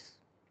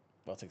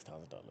 About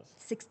 $6,000.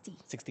 60.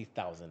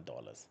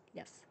 $60,000.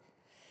 Yes.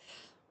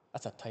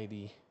 That's a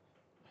tidy.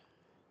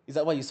 Is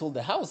that why you sold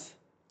the house?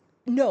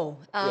 No.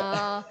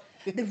 Yeah.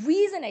 The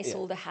reason I Yeah.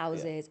 sold the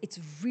house is it's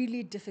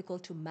really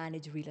difficult to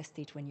manage real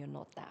estate when you're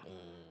not there.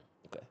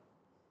 Okay.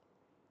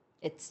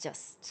 It's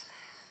just,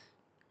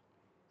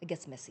 it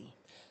gets messy.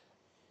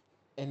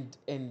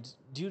 And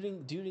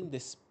during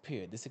this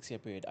period, this 6-year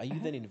period, are you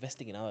then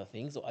investing in other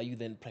things, or are you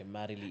then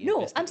primarily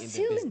No, investing I'm in the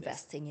still business?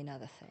 investing in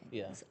other things.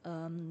 Yeah.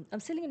 I'm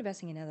still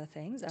investing in other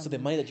things. So the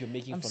money that you're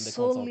making I'm from the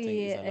consulting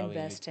solely is allowing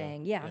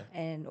investing, you to,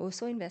 and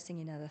also investing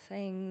in other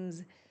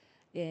things,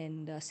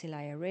 in the still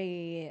IRA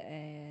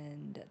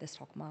and the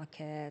stock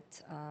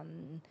market,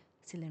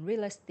 still in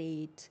real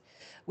estate,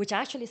 which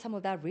actually some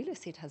of that real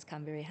estate has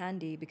come very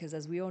handy because,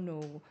 as we all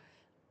know,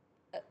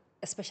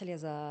 especially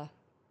as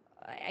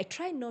I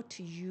try not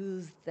to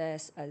use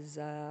this as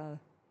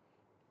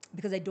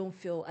because I don't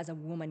feel as a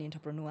woman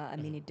entrepreneur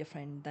I'm any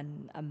different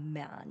than a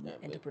man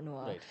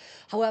entrepreneur. right.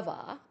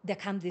 However, there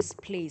comes this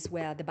place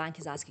where the bank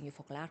is asking you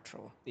for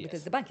collateral because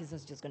Yes. the bank is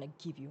not just going to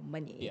give you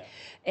money. Yeah.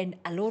 And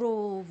a lot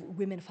of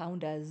women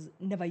founders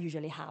never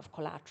usually have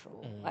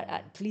collateral.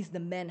 At least the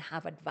men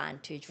have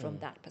advantage from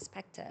that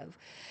perspective.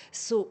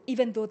 So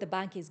even though the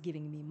bank is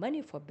giving me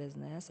money for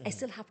business, I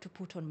still have to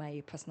put on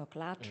my personal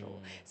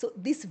collateral. So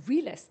this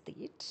real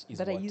estate Is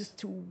that I what? used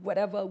to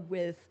whatever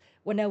with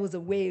when I was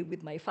away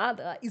with my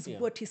father is Yeah.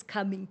 what is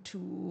coming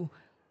to,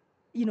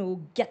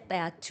 get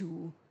there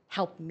to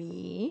help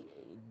me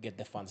Get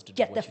the funds to do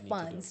get the what you need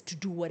to do. funds to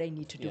do what I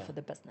need to do Yeah. for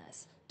the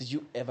business. Did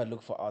you ever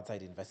look for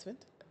outside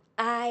investment?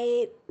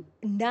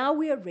 Now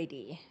we are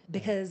ready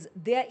because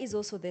there is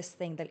also this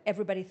thing that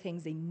everybody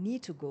thinks they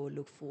need to go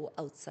look for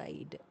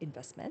outside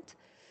investment.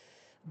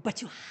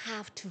 But you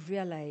have to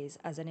realize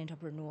as an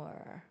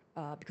entrepreneur,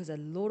 because a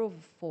lot of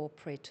folk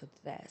pray to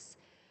this,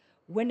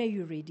 when are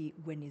you ready?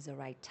 When is the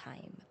right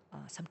time?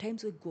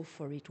 Sometimes we go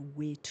for it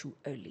way too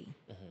early.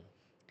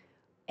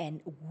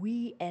 And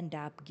we end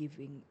up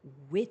giving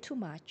way too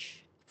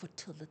much for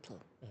too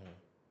little.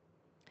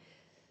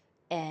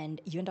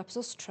 And you end up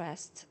so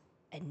stressed,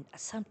 and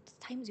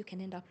sometimes you can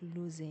end up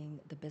losing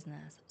the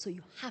business. So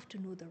you have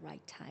to know the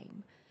right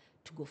time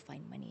to go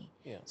find money.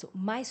 Yeah. So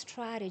my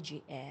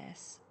strategy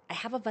is I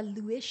have a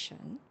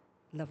valuation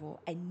level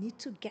I need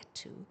to get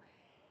to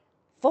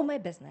for my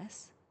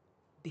business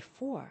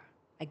before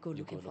I go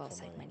looking for look for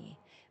outside money. money.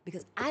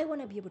 Because I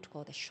want to be able to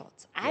call the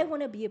shots. I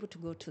want to be able to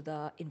go to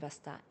the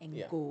investor and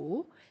Yeah.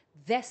 go,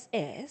 this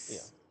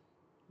is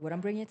what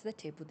I'm bringing to the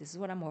table. This is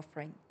what I'm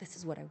offering. This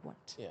is what I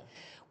want. Yeah.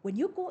 When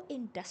you go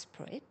in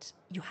desperate,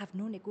 you have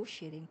no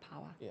negotiating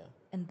power. Yeah.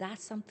 And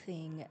that's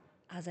something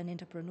as an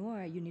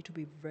entrepreneur you need to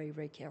be very,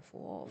 very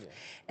careful of. Yeah.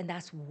 And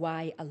that's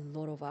why a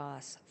lot of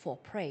us fall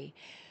prey.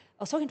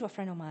 I was talking to a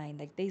friend of mine,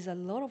 like there's a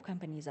lot of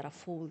companies that are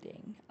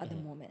folding at the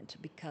moment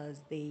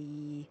because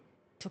they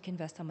took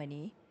investor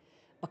money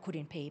but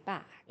couldn't pay it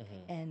back.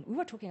 And we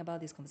were talking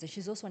about this conversation.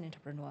 She's also an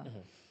entrepreneur.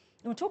 And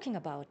we're talking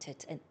about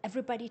it, and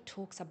everybody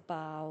talks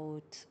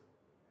about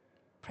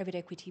private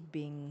equity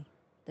being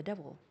the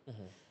devil.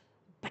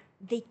 But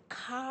they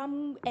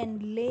come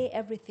and lay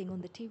everything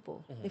on the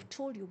table. They've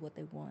told you what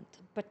they want.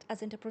 But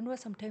as entrepreneurs,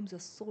 sometimes we're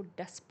so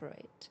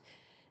desperate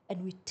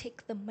and we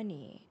take the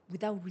money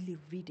without really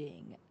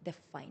reading the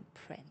fine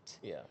print.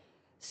 Yeah.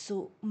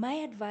 So my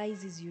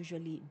advice is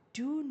usually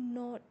do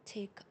not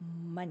take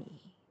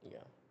money Yeah.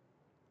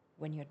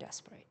 when you're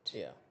desperate.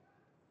 Yeah.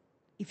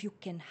 If you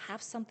can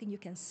have something you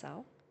can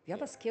sell, if you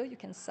have a skill you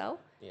can sell,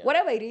 Yeah.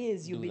 whatever it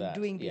is you've Do been that,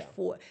 doing yeah.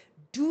 before,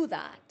 do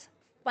that.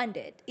 Fund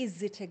it.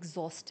 Is it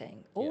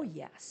exhausting? Oh,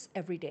 Yeah. yes,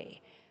 every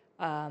day.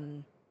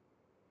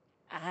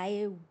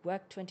 I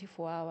work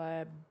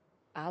 24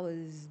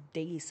 hours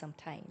days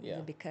sometimes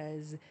Yeah.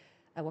 because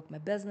I work my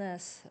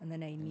business and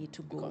then I need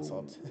to go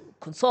consult.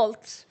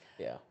 consult.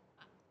 Yeah.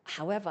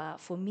 However,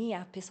 for me, I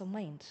have peace of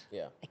mind.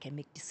 Yeah. I can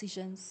make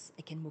decisions.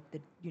 I can move the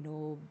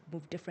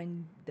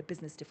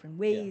business different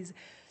ways.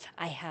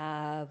 I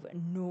have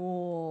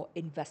no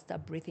investor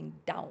breathing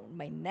down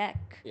my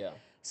neck. Yeah.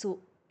 So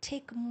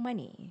take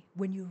money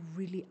when you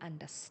really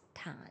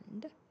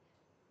understand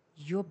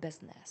your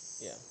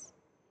business Yeah.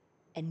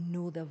 and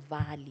know the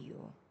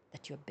value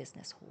that your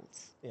business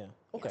holds. Yeah.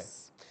 Okay.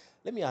 Yes.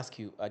 Let me ask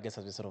you, I guess,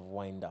 as we sort of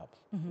wind up,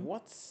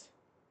 what's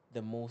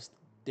the most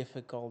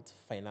difficult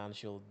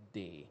financial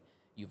day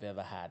you've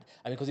ever had?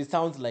 I mean, because it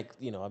sounds like,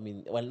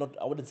 well, not,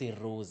 I wouldn't say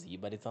rosy,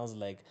 but it sounds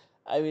like,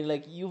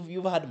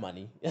 you've had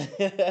money.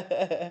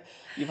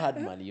 You've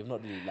had money. You've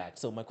not really lacked.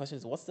 So my question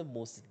is, what's the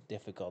most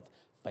difficult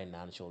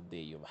financial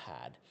day you've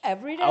had?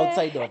 Every day.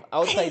 Outside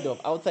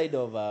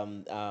of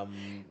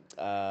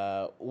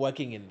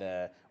working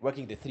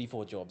the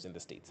 3-4 jobs in the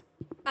States.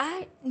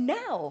 I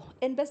now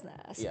in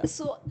business. Yeah.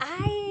 So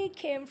I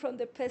came from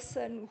the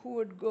person who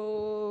would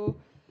go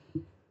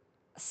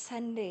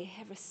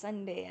every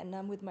Sunday, and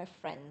I'm with my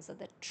friends at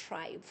the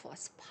tribe for a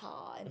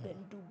spa and then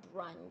do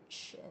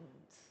brunch and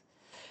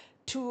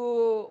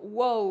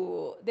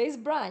there's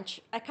brunch.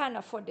 I can't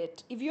afford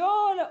it. If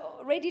you're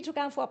ready to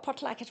come for a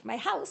potluck at my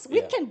house,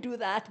 we can do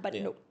that, but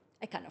no,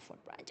 I can't afford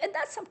brunch. And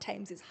that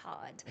sometimes is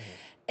hard.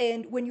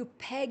 And when you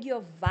peg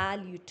your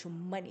value to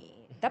money,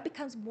 that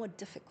becomes more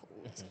difficult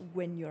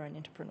when you're an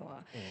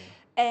entrepreneur.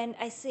 And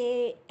I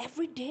say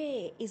every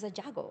day is a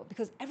juggle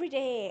because every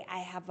day I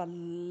have a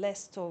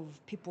list of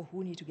people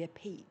who need to get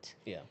paid.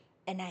 Yeah.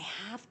 And I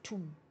have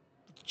to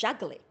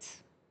juggle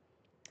it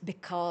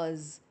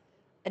because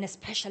And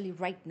especially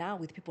right now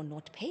with people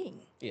not paying.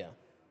 Yeah.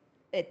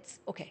 It's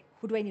okay,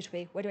 who do I need to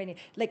pay? What do I need?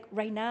 Like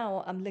right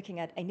now, I'm looking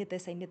at, I need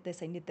this, I need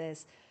this, I need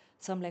this.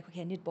 So I'm like,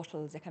 okay, I need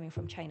bottles. They're coming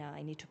from China.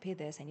 I need to pay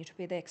this. I need to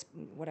pay the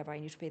whatever. I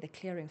need to pay the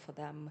clearing for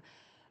them.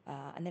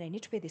 And then I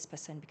need to pay this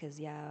person because,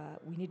 yeah,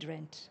 we need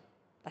rent.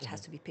 That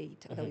has to be paid.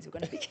 Otherwise, we're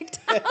going to be kicked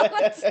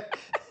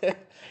out.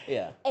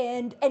 Yeah.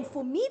 And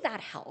for me, that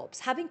helps.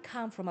 Having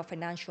come from a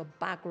financial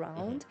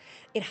background,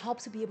 it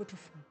helps to be able to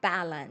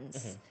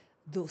balance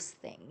those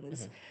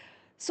things.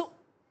 So,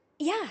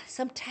 yeah,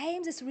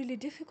 sometimes it's really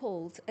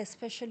difficult,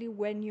 especially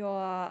when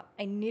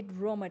I need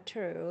raw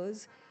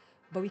materials,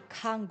 but we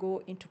can't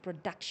go into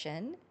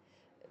production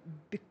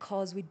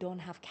because we don't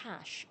have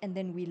cash. And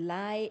then we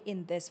lie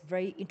in this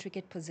very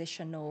intricate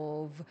position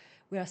of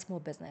we're a small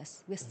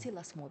business. We're still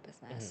a small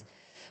business,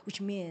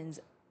 which means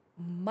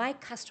my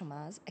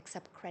customers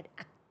expect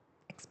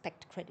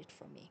credit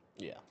from me.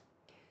 Yeah.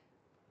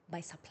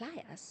 My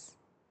suppliers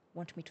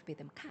want me to pay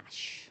them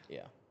cash.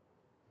 Yeah.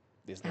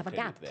 There's I no have a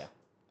credit gap. there.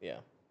 Yeah.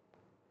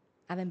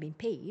 I haven't been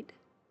paid,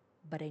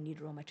 but I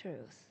need raw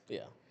materials.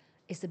 Yeah.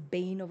 It's the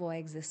bane of our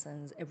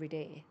existence every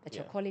day that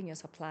you're Yeah. calling your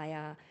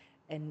supplier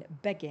and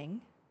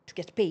begging to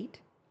get paid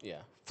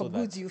Yeah. for So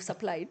goods you've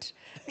supplied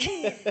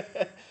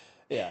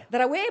yeah.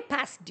 that are way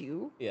past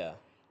due Yeah.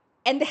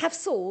 and they have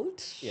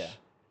sold Yeah.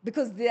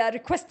 because they are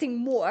requesting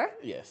more.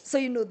 Yes. So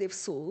you know they've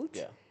sold.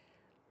 Yeah.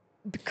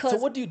 Because So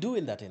what do you do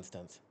in that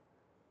instance?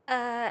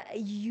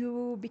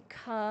 you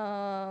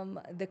become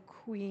the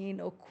queen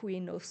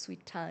of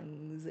sweet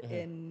tongues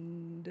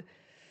and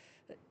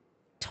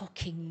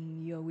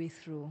talking your way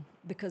through.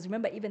 Because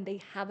remember, even they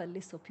have a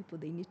list of people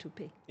they need to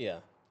pay. Yeah.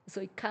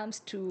 So it comes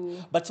to...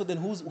 But so then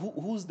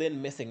who's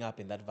then messing up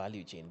in that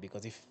value chain?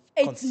 Because if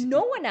It's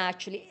no one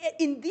actually.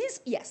 In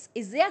this, yes.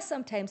 Is there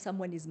sometimes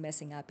someone is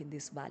messing up in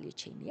this value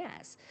chain?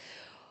 Yes.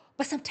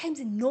 But sometimes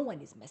no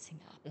one is messing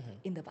up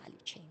in the value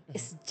chain.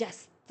 It's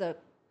just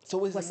so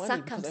where's what the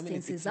money? Because I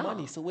mean, circumstances it's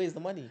money. are. So where's the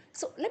money?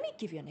 So let me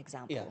give you an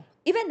example. Yeah.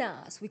 Even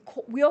us,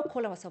 we all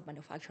call ourselves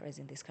manufacturers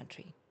in this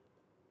country.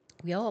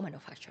 We are all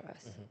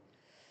manufacturers.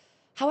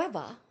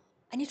 However,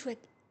 I need to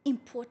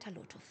import a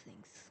lot of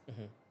things.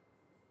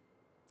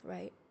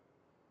 Right?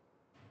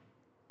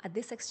 At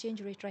this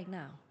exchange rate right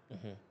now,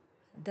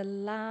 the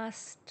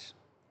last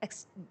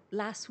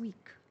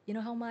week, you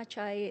know how much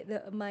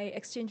my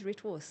exchange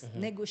rate was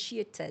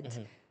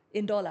negotiated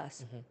in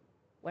dollars?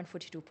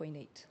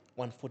 142.8.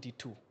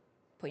 142.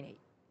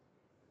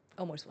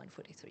 Almost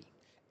 143.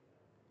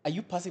 Are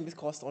you passing this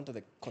cost on to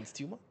the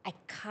consumer? I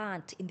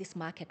can't in this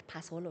market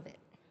pass all of it.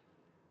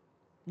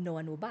 No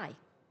one will buy.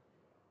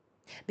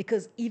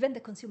 Because even the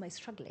consumer is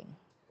struggling.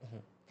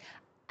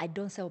 I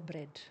don't sell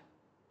bread.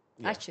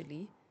 Yeah.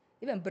 Actually,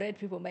 even bread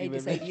people might Even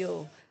decide,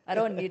 yo, I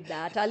don't need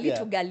that. I'll eat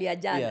ugali ya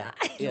jana,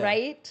 Yeah.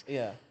 right?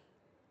 Yeah.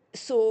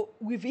 So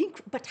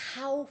but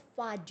how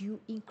far do you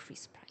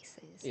increase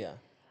prices? Yeah.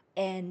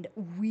 And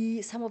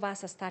some of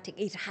us are starting,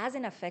 it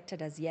hasn't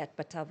affected us yet,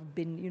 but I've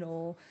been,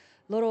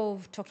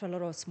 talked to a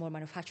lot of small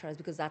manufacturers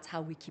because that's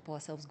how we keep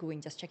ourselves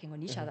going, just checking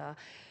on each other.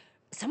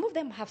 Some of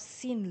them have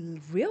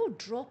seen real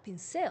drop in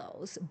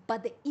sales,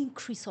 but the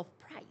increase of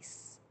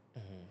price.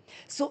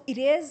 So it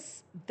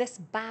is this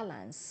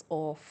balance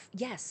of,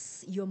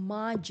 yes, your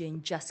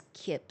margin just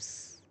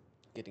keeps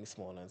Getting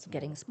smaller and smaller.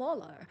 getting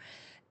smaller.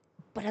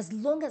 But as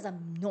long as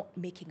I'm not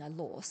making a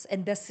loss,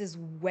 and this is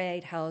where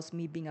it helps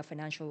me being a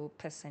financial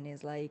person,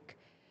 is like,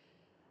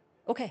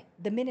 okay,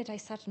 the minute I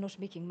start not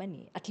making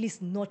money, at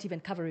least not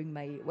even covering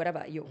my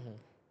whatever,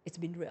 it's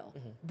been real.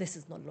 This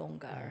is no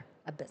longer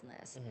a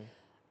business.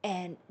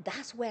 And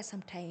that's where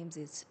sometimes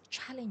it's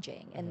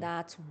challenging. And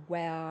that's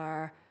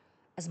where,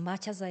 as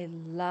much as I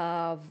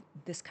love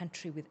this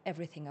country with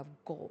everything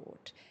I've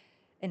got,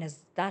 and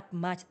as that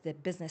much the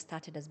business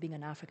started as being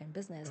an African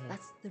business,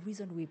 that's the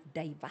reason we've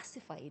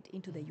diversified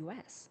into the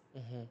US.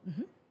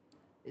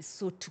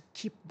 So to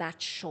keep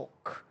that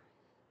shock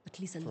at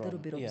least a little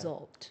bit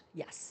absorbed.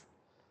 Yes.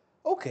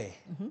 Okay.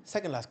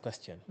 Second last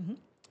question.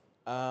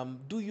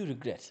 Do you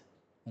regret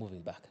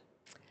moving back?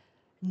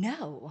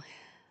 No.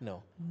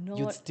 No. No.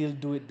 You'd still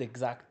do it the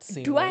exact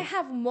same Do way? I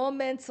have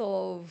moments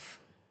of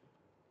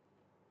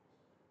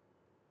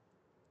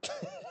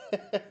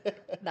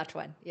that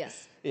one?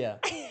 Yes. Yeah.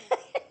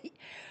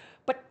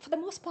 But for the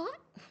most part,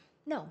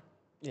 no.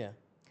 Yeah.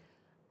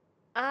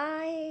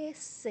 I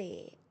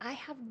say I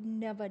have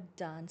never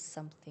done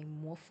something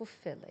more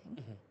fulfilling,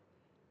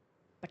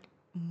 but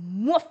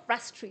more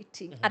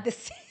frustrating at the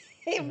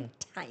same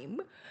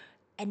time,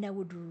 and I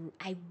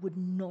would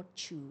not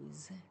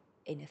choose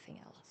anything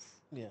else.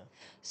 Yeah.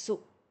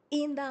 So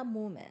in that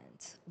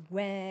moment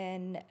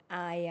when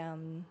I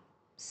am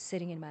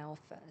sitting in my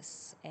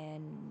office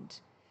and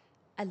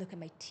I look at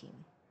my team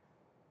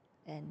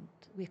and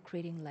we're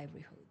creating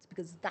livelihoods,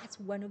 because that's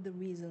one of the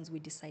reasons we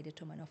decided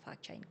to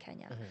manufacture in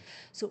Kenya.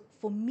 So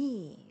for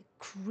me,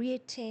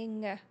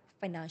 creating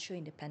financial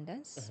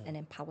independence and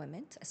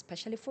empowerment,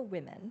 especially for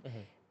women,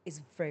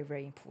 is very,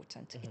 very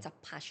important. It's a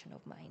passion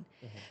of mine.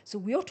 So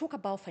we all talk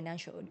about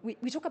financial,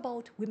 we talk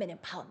about women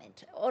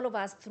empowerment. All of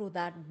us throw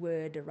that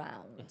word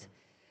around.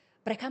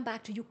 But I come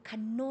back to, you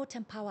cannot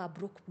empower a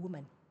broke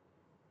woman.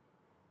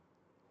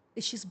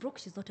 If she's broke,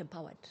 she's not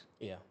empowered.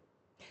 Yeah.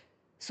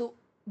 So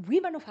we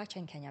manufacture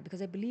in Kenya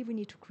because I believe we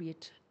need to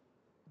create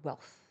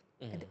wealth.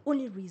 And the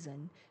only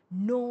reason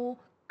no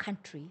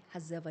country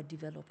has ever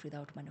developed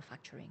without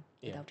manufacturing,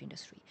 without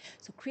industry.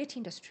 So create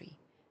industry,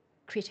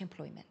 create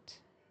employment,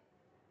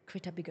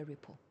 create a bigger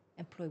ripple,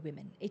 employ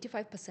women.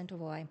 85%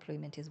 of our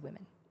employment is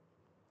women.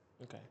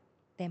 Okay.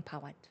 They're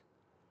empowered.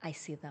 I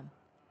see them.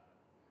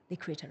 They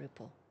create a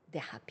ripple.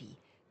 They're happy.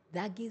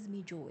 That gives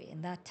me joy,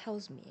 and that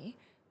tells me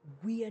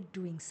we are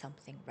doing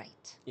something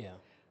right. Yeah.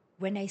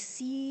 When I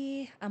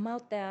see, I'm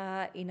out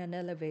there in an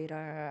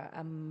elevator,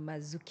 I'm a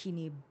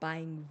zucchini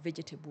buying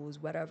vegetables,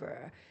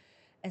 whatever,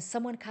 and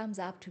someone comes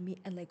up to me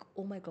and like,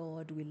 oh my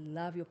God, we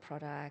love your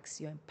products,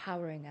 you're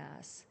empowering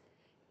us,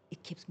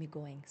 it keeps me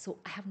going. So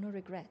I have no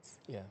regrets.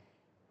 Yeah.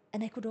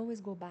 And I could always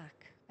go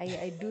back.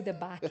 I do the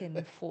back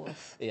and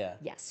forth. Yeah.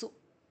 Yeah, so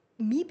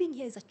me being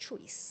here is a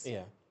choice.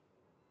 Yeah.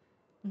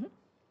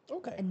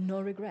 Okay. And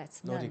no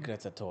regrets, No none.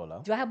 regrets at all, huh?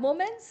 Do I have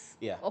moments?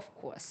 Yeah. Of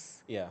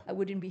course. Yeah. I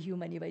wouldn't be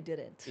human if I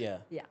didn't. Yeah.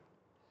 Yeah.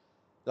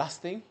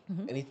 Last thing,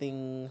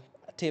 anything,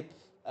 a tip?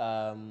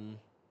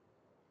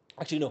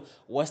 Actually, no.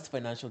 Worst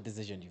financial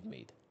decision you've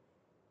made?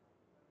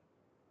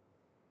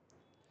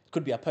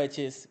 Could be a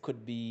purchase,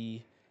 could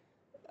be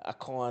a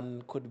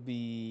con, could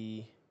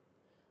be.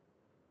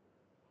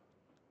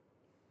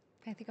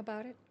 Can I think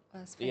about it?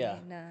 Was Yeah.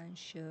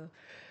 financial.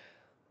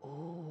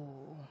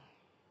 Oh.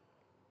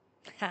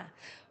 Ha.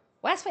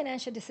 Worst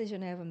financial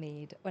decision I ever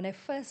made. When I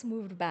first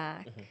moved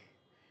back,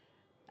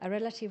 a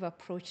relative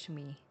approached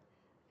me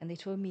and they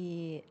told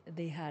me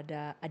they had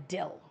a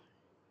deal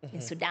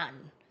in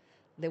Sudan.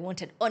 They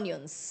wanted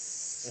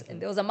onions and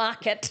there was a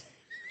market.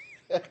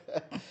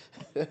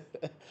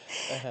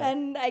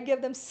 And I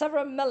gave them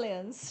several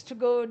millions to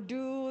go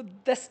do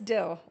this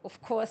deal.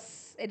 Of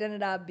course, it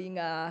ended up being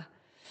a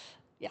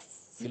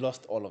yes. You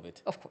lost all of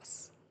it. Of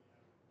course.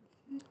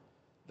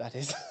 That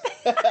is.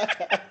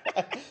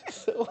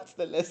 So what's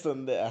the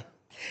lesson there?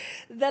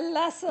 The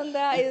lesson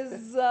there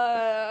is,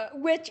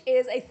 which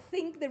is, I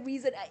think, the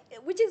reason,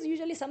 which is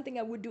usually something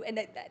I would do, and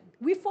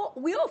we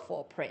all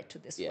fall prey to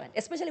this one,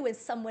 especially when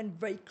someone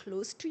very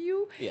close to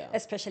you,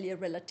 especially a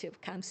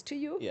relative, comes to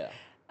you. Yeah.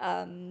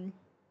 And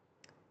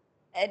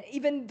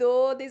even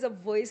though there's a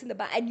voice in the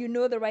back, and you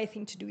know the right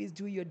thing to do is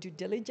do your due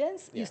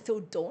diligence, you still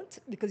don't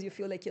because you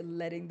feel like you're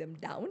letting them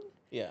down.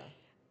 Yeah.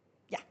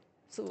 Yeah.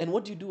 So And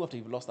what do you do after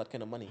you've lost that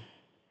kind of money?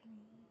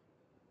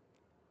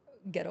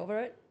 get over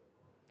it.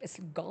 It's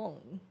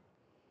gone.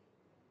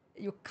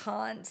 You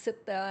can't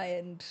sit there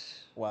and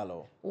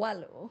Wallow.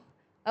 wallow.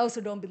 I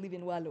also don't believe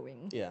in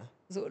wallowing. Yeah.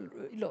 So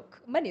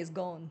look, money is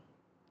gone.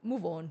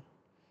 Move on.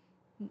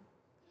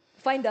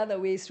 Find other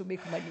ways to make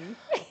money.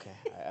 Okay.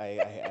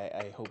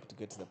 I hope to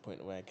get to the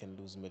point where I can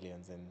lose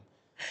millions and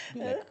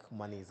be like,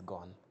 money is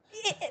gone.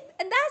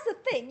 And that's the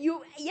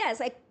thing.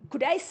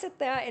 Could I sit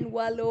there and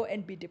wallow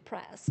and be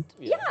depressed?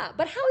 Yeah,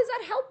 but how is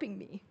that helping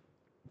me?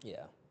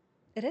 Yeah.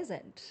 It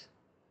isn't.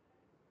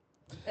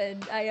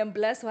 And I am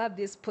blessed to have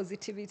this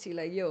positivity.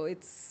 Like,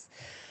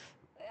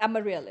 I'm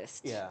a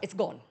realist. Yeah. It's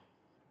gone.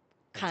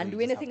 Can't you do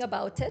just have anything to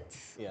about it.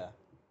 Yeah.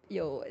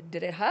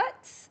 Did it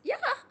hurt? Yeah.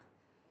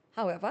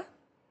 However,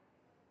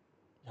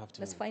 You have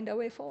to. let's find a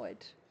way forward.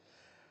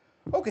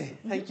 Okay,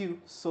 thank you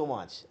so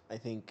much. I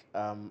think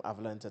I've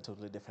learned a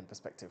totally different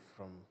perspective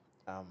from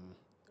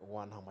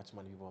one, how much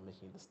money we were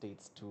making in the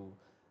States, to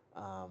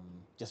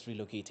just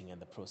relocating and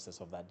the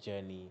process of that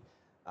journey,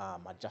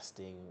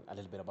 adjusting a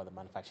little bit about the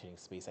manufacturing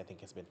space. I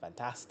think it's been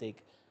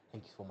fantastic.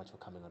 Thank you so much for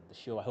coming on the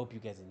show. I hope you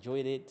guys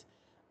enjoyed it.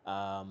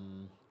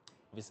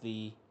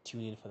 Obviously,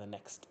 tune in for the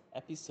next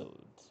episode.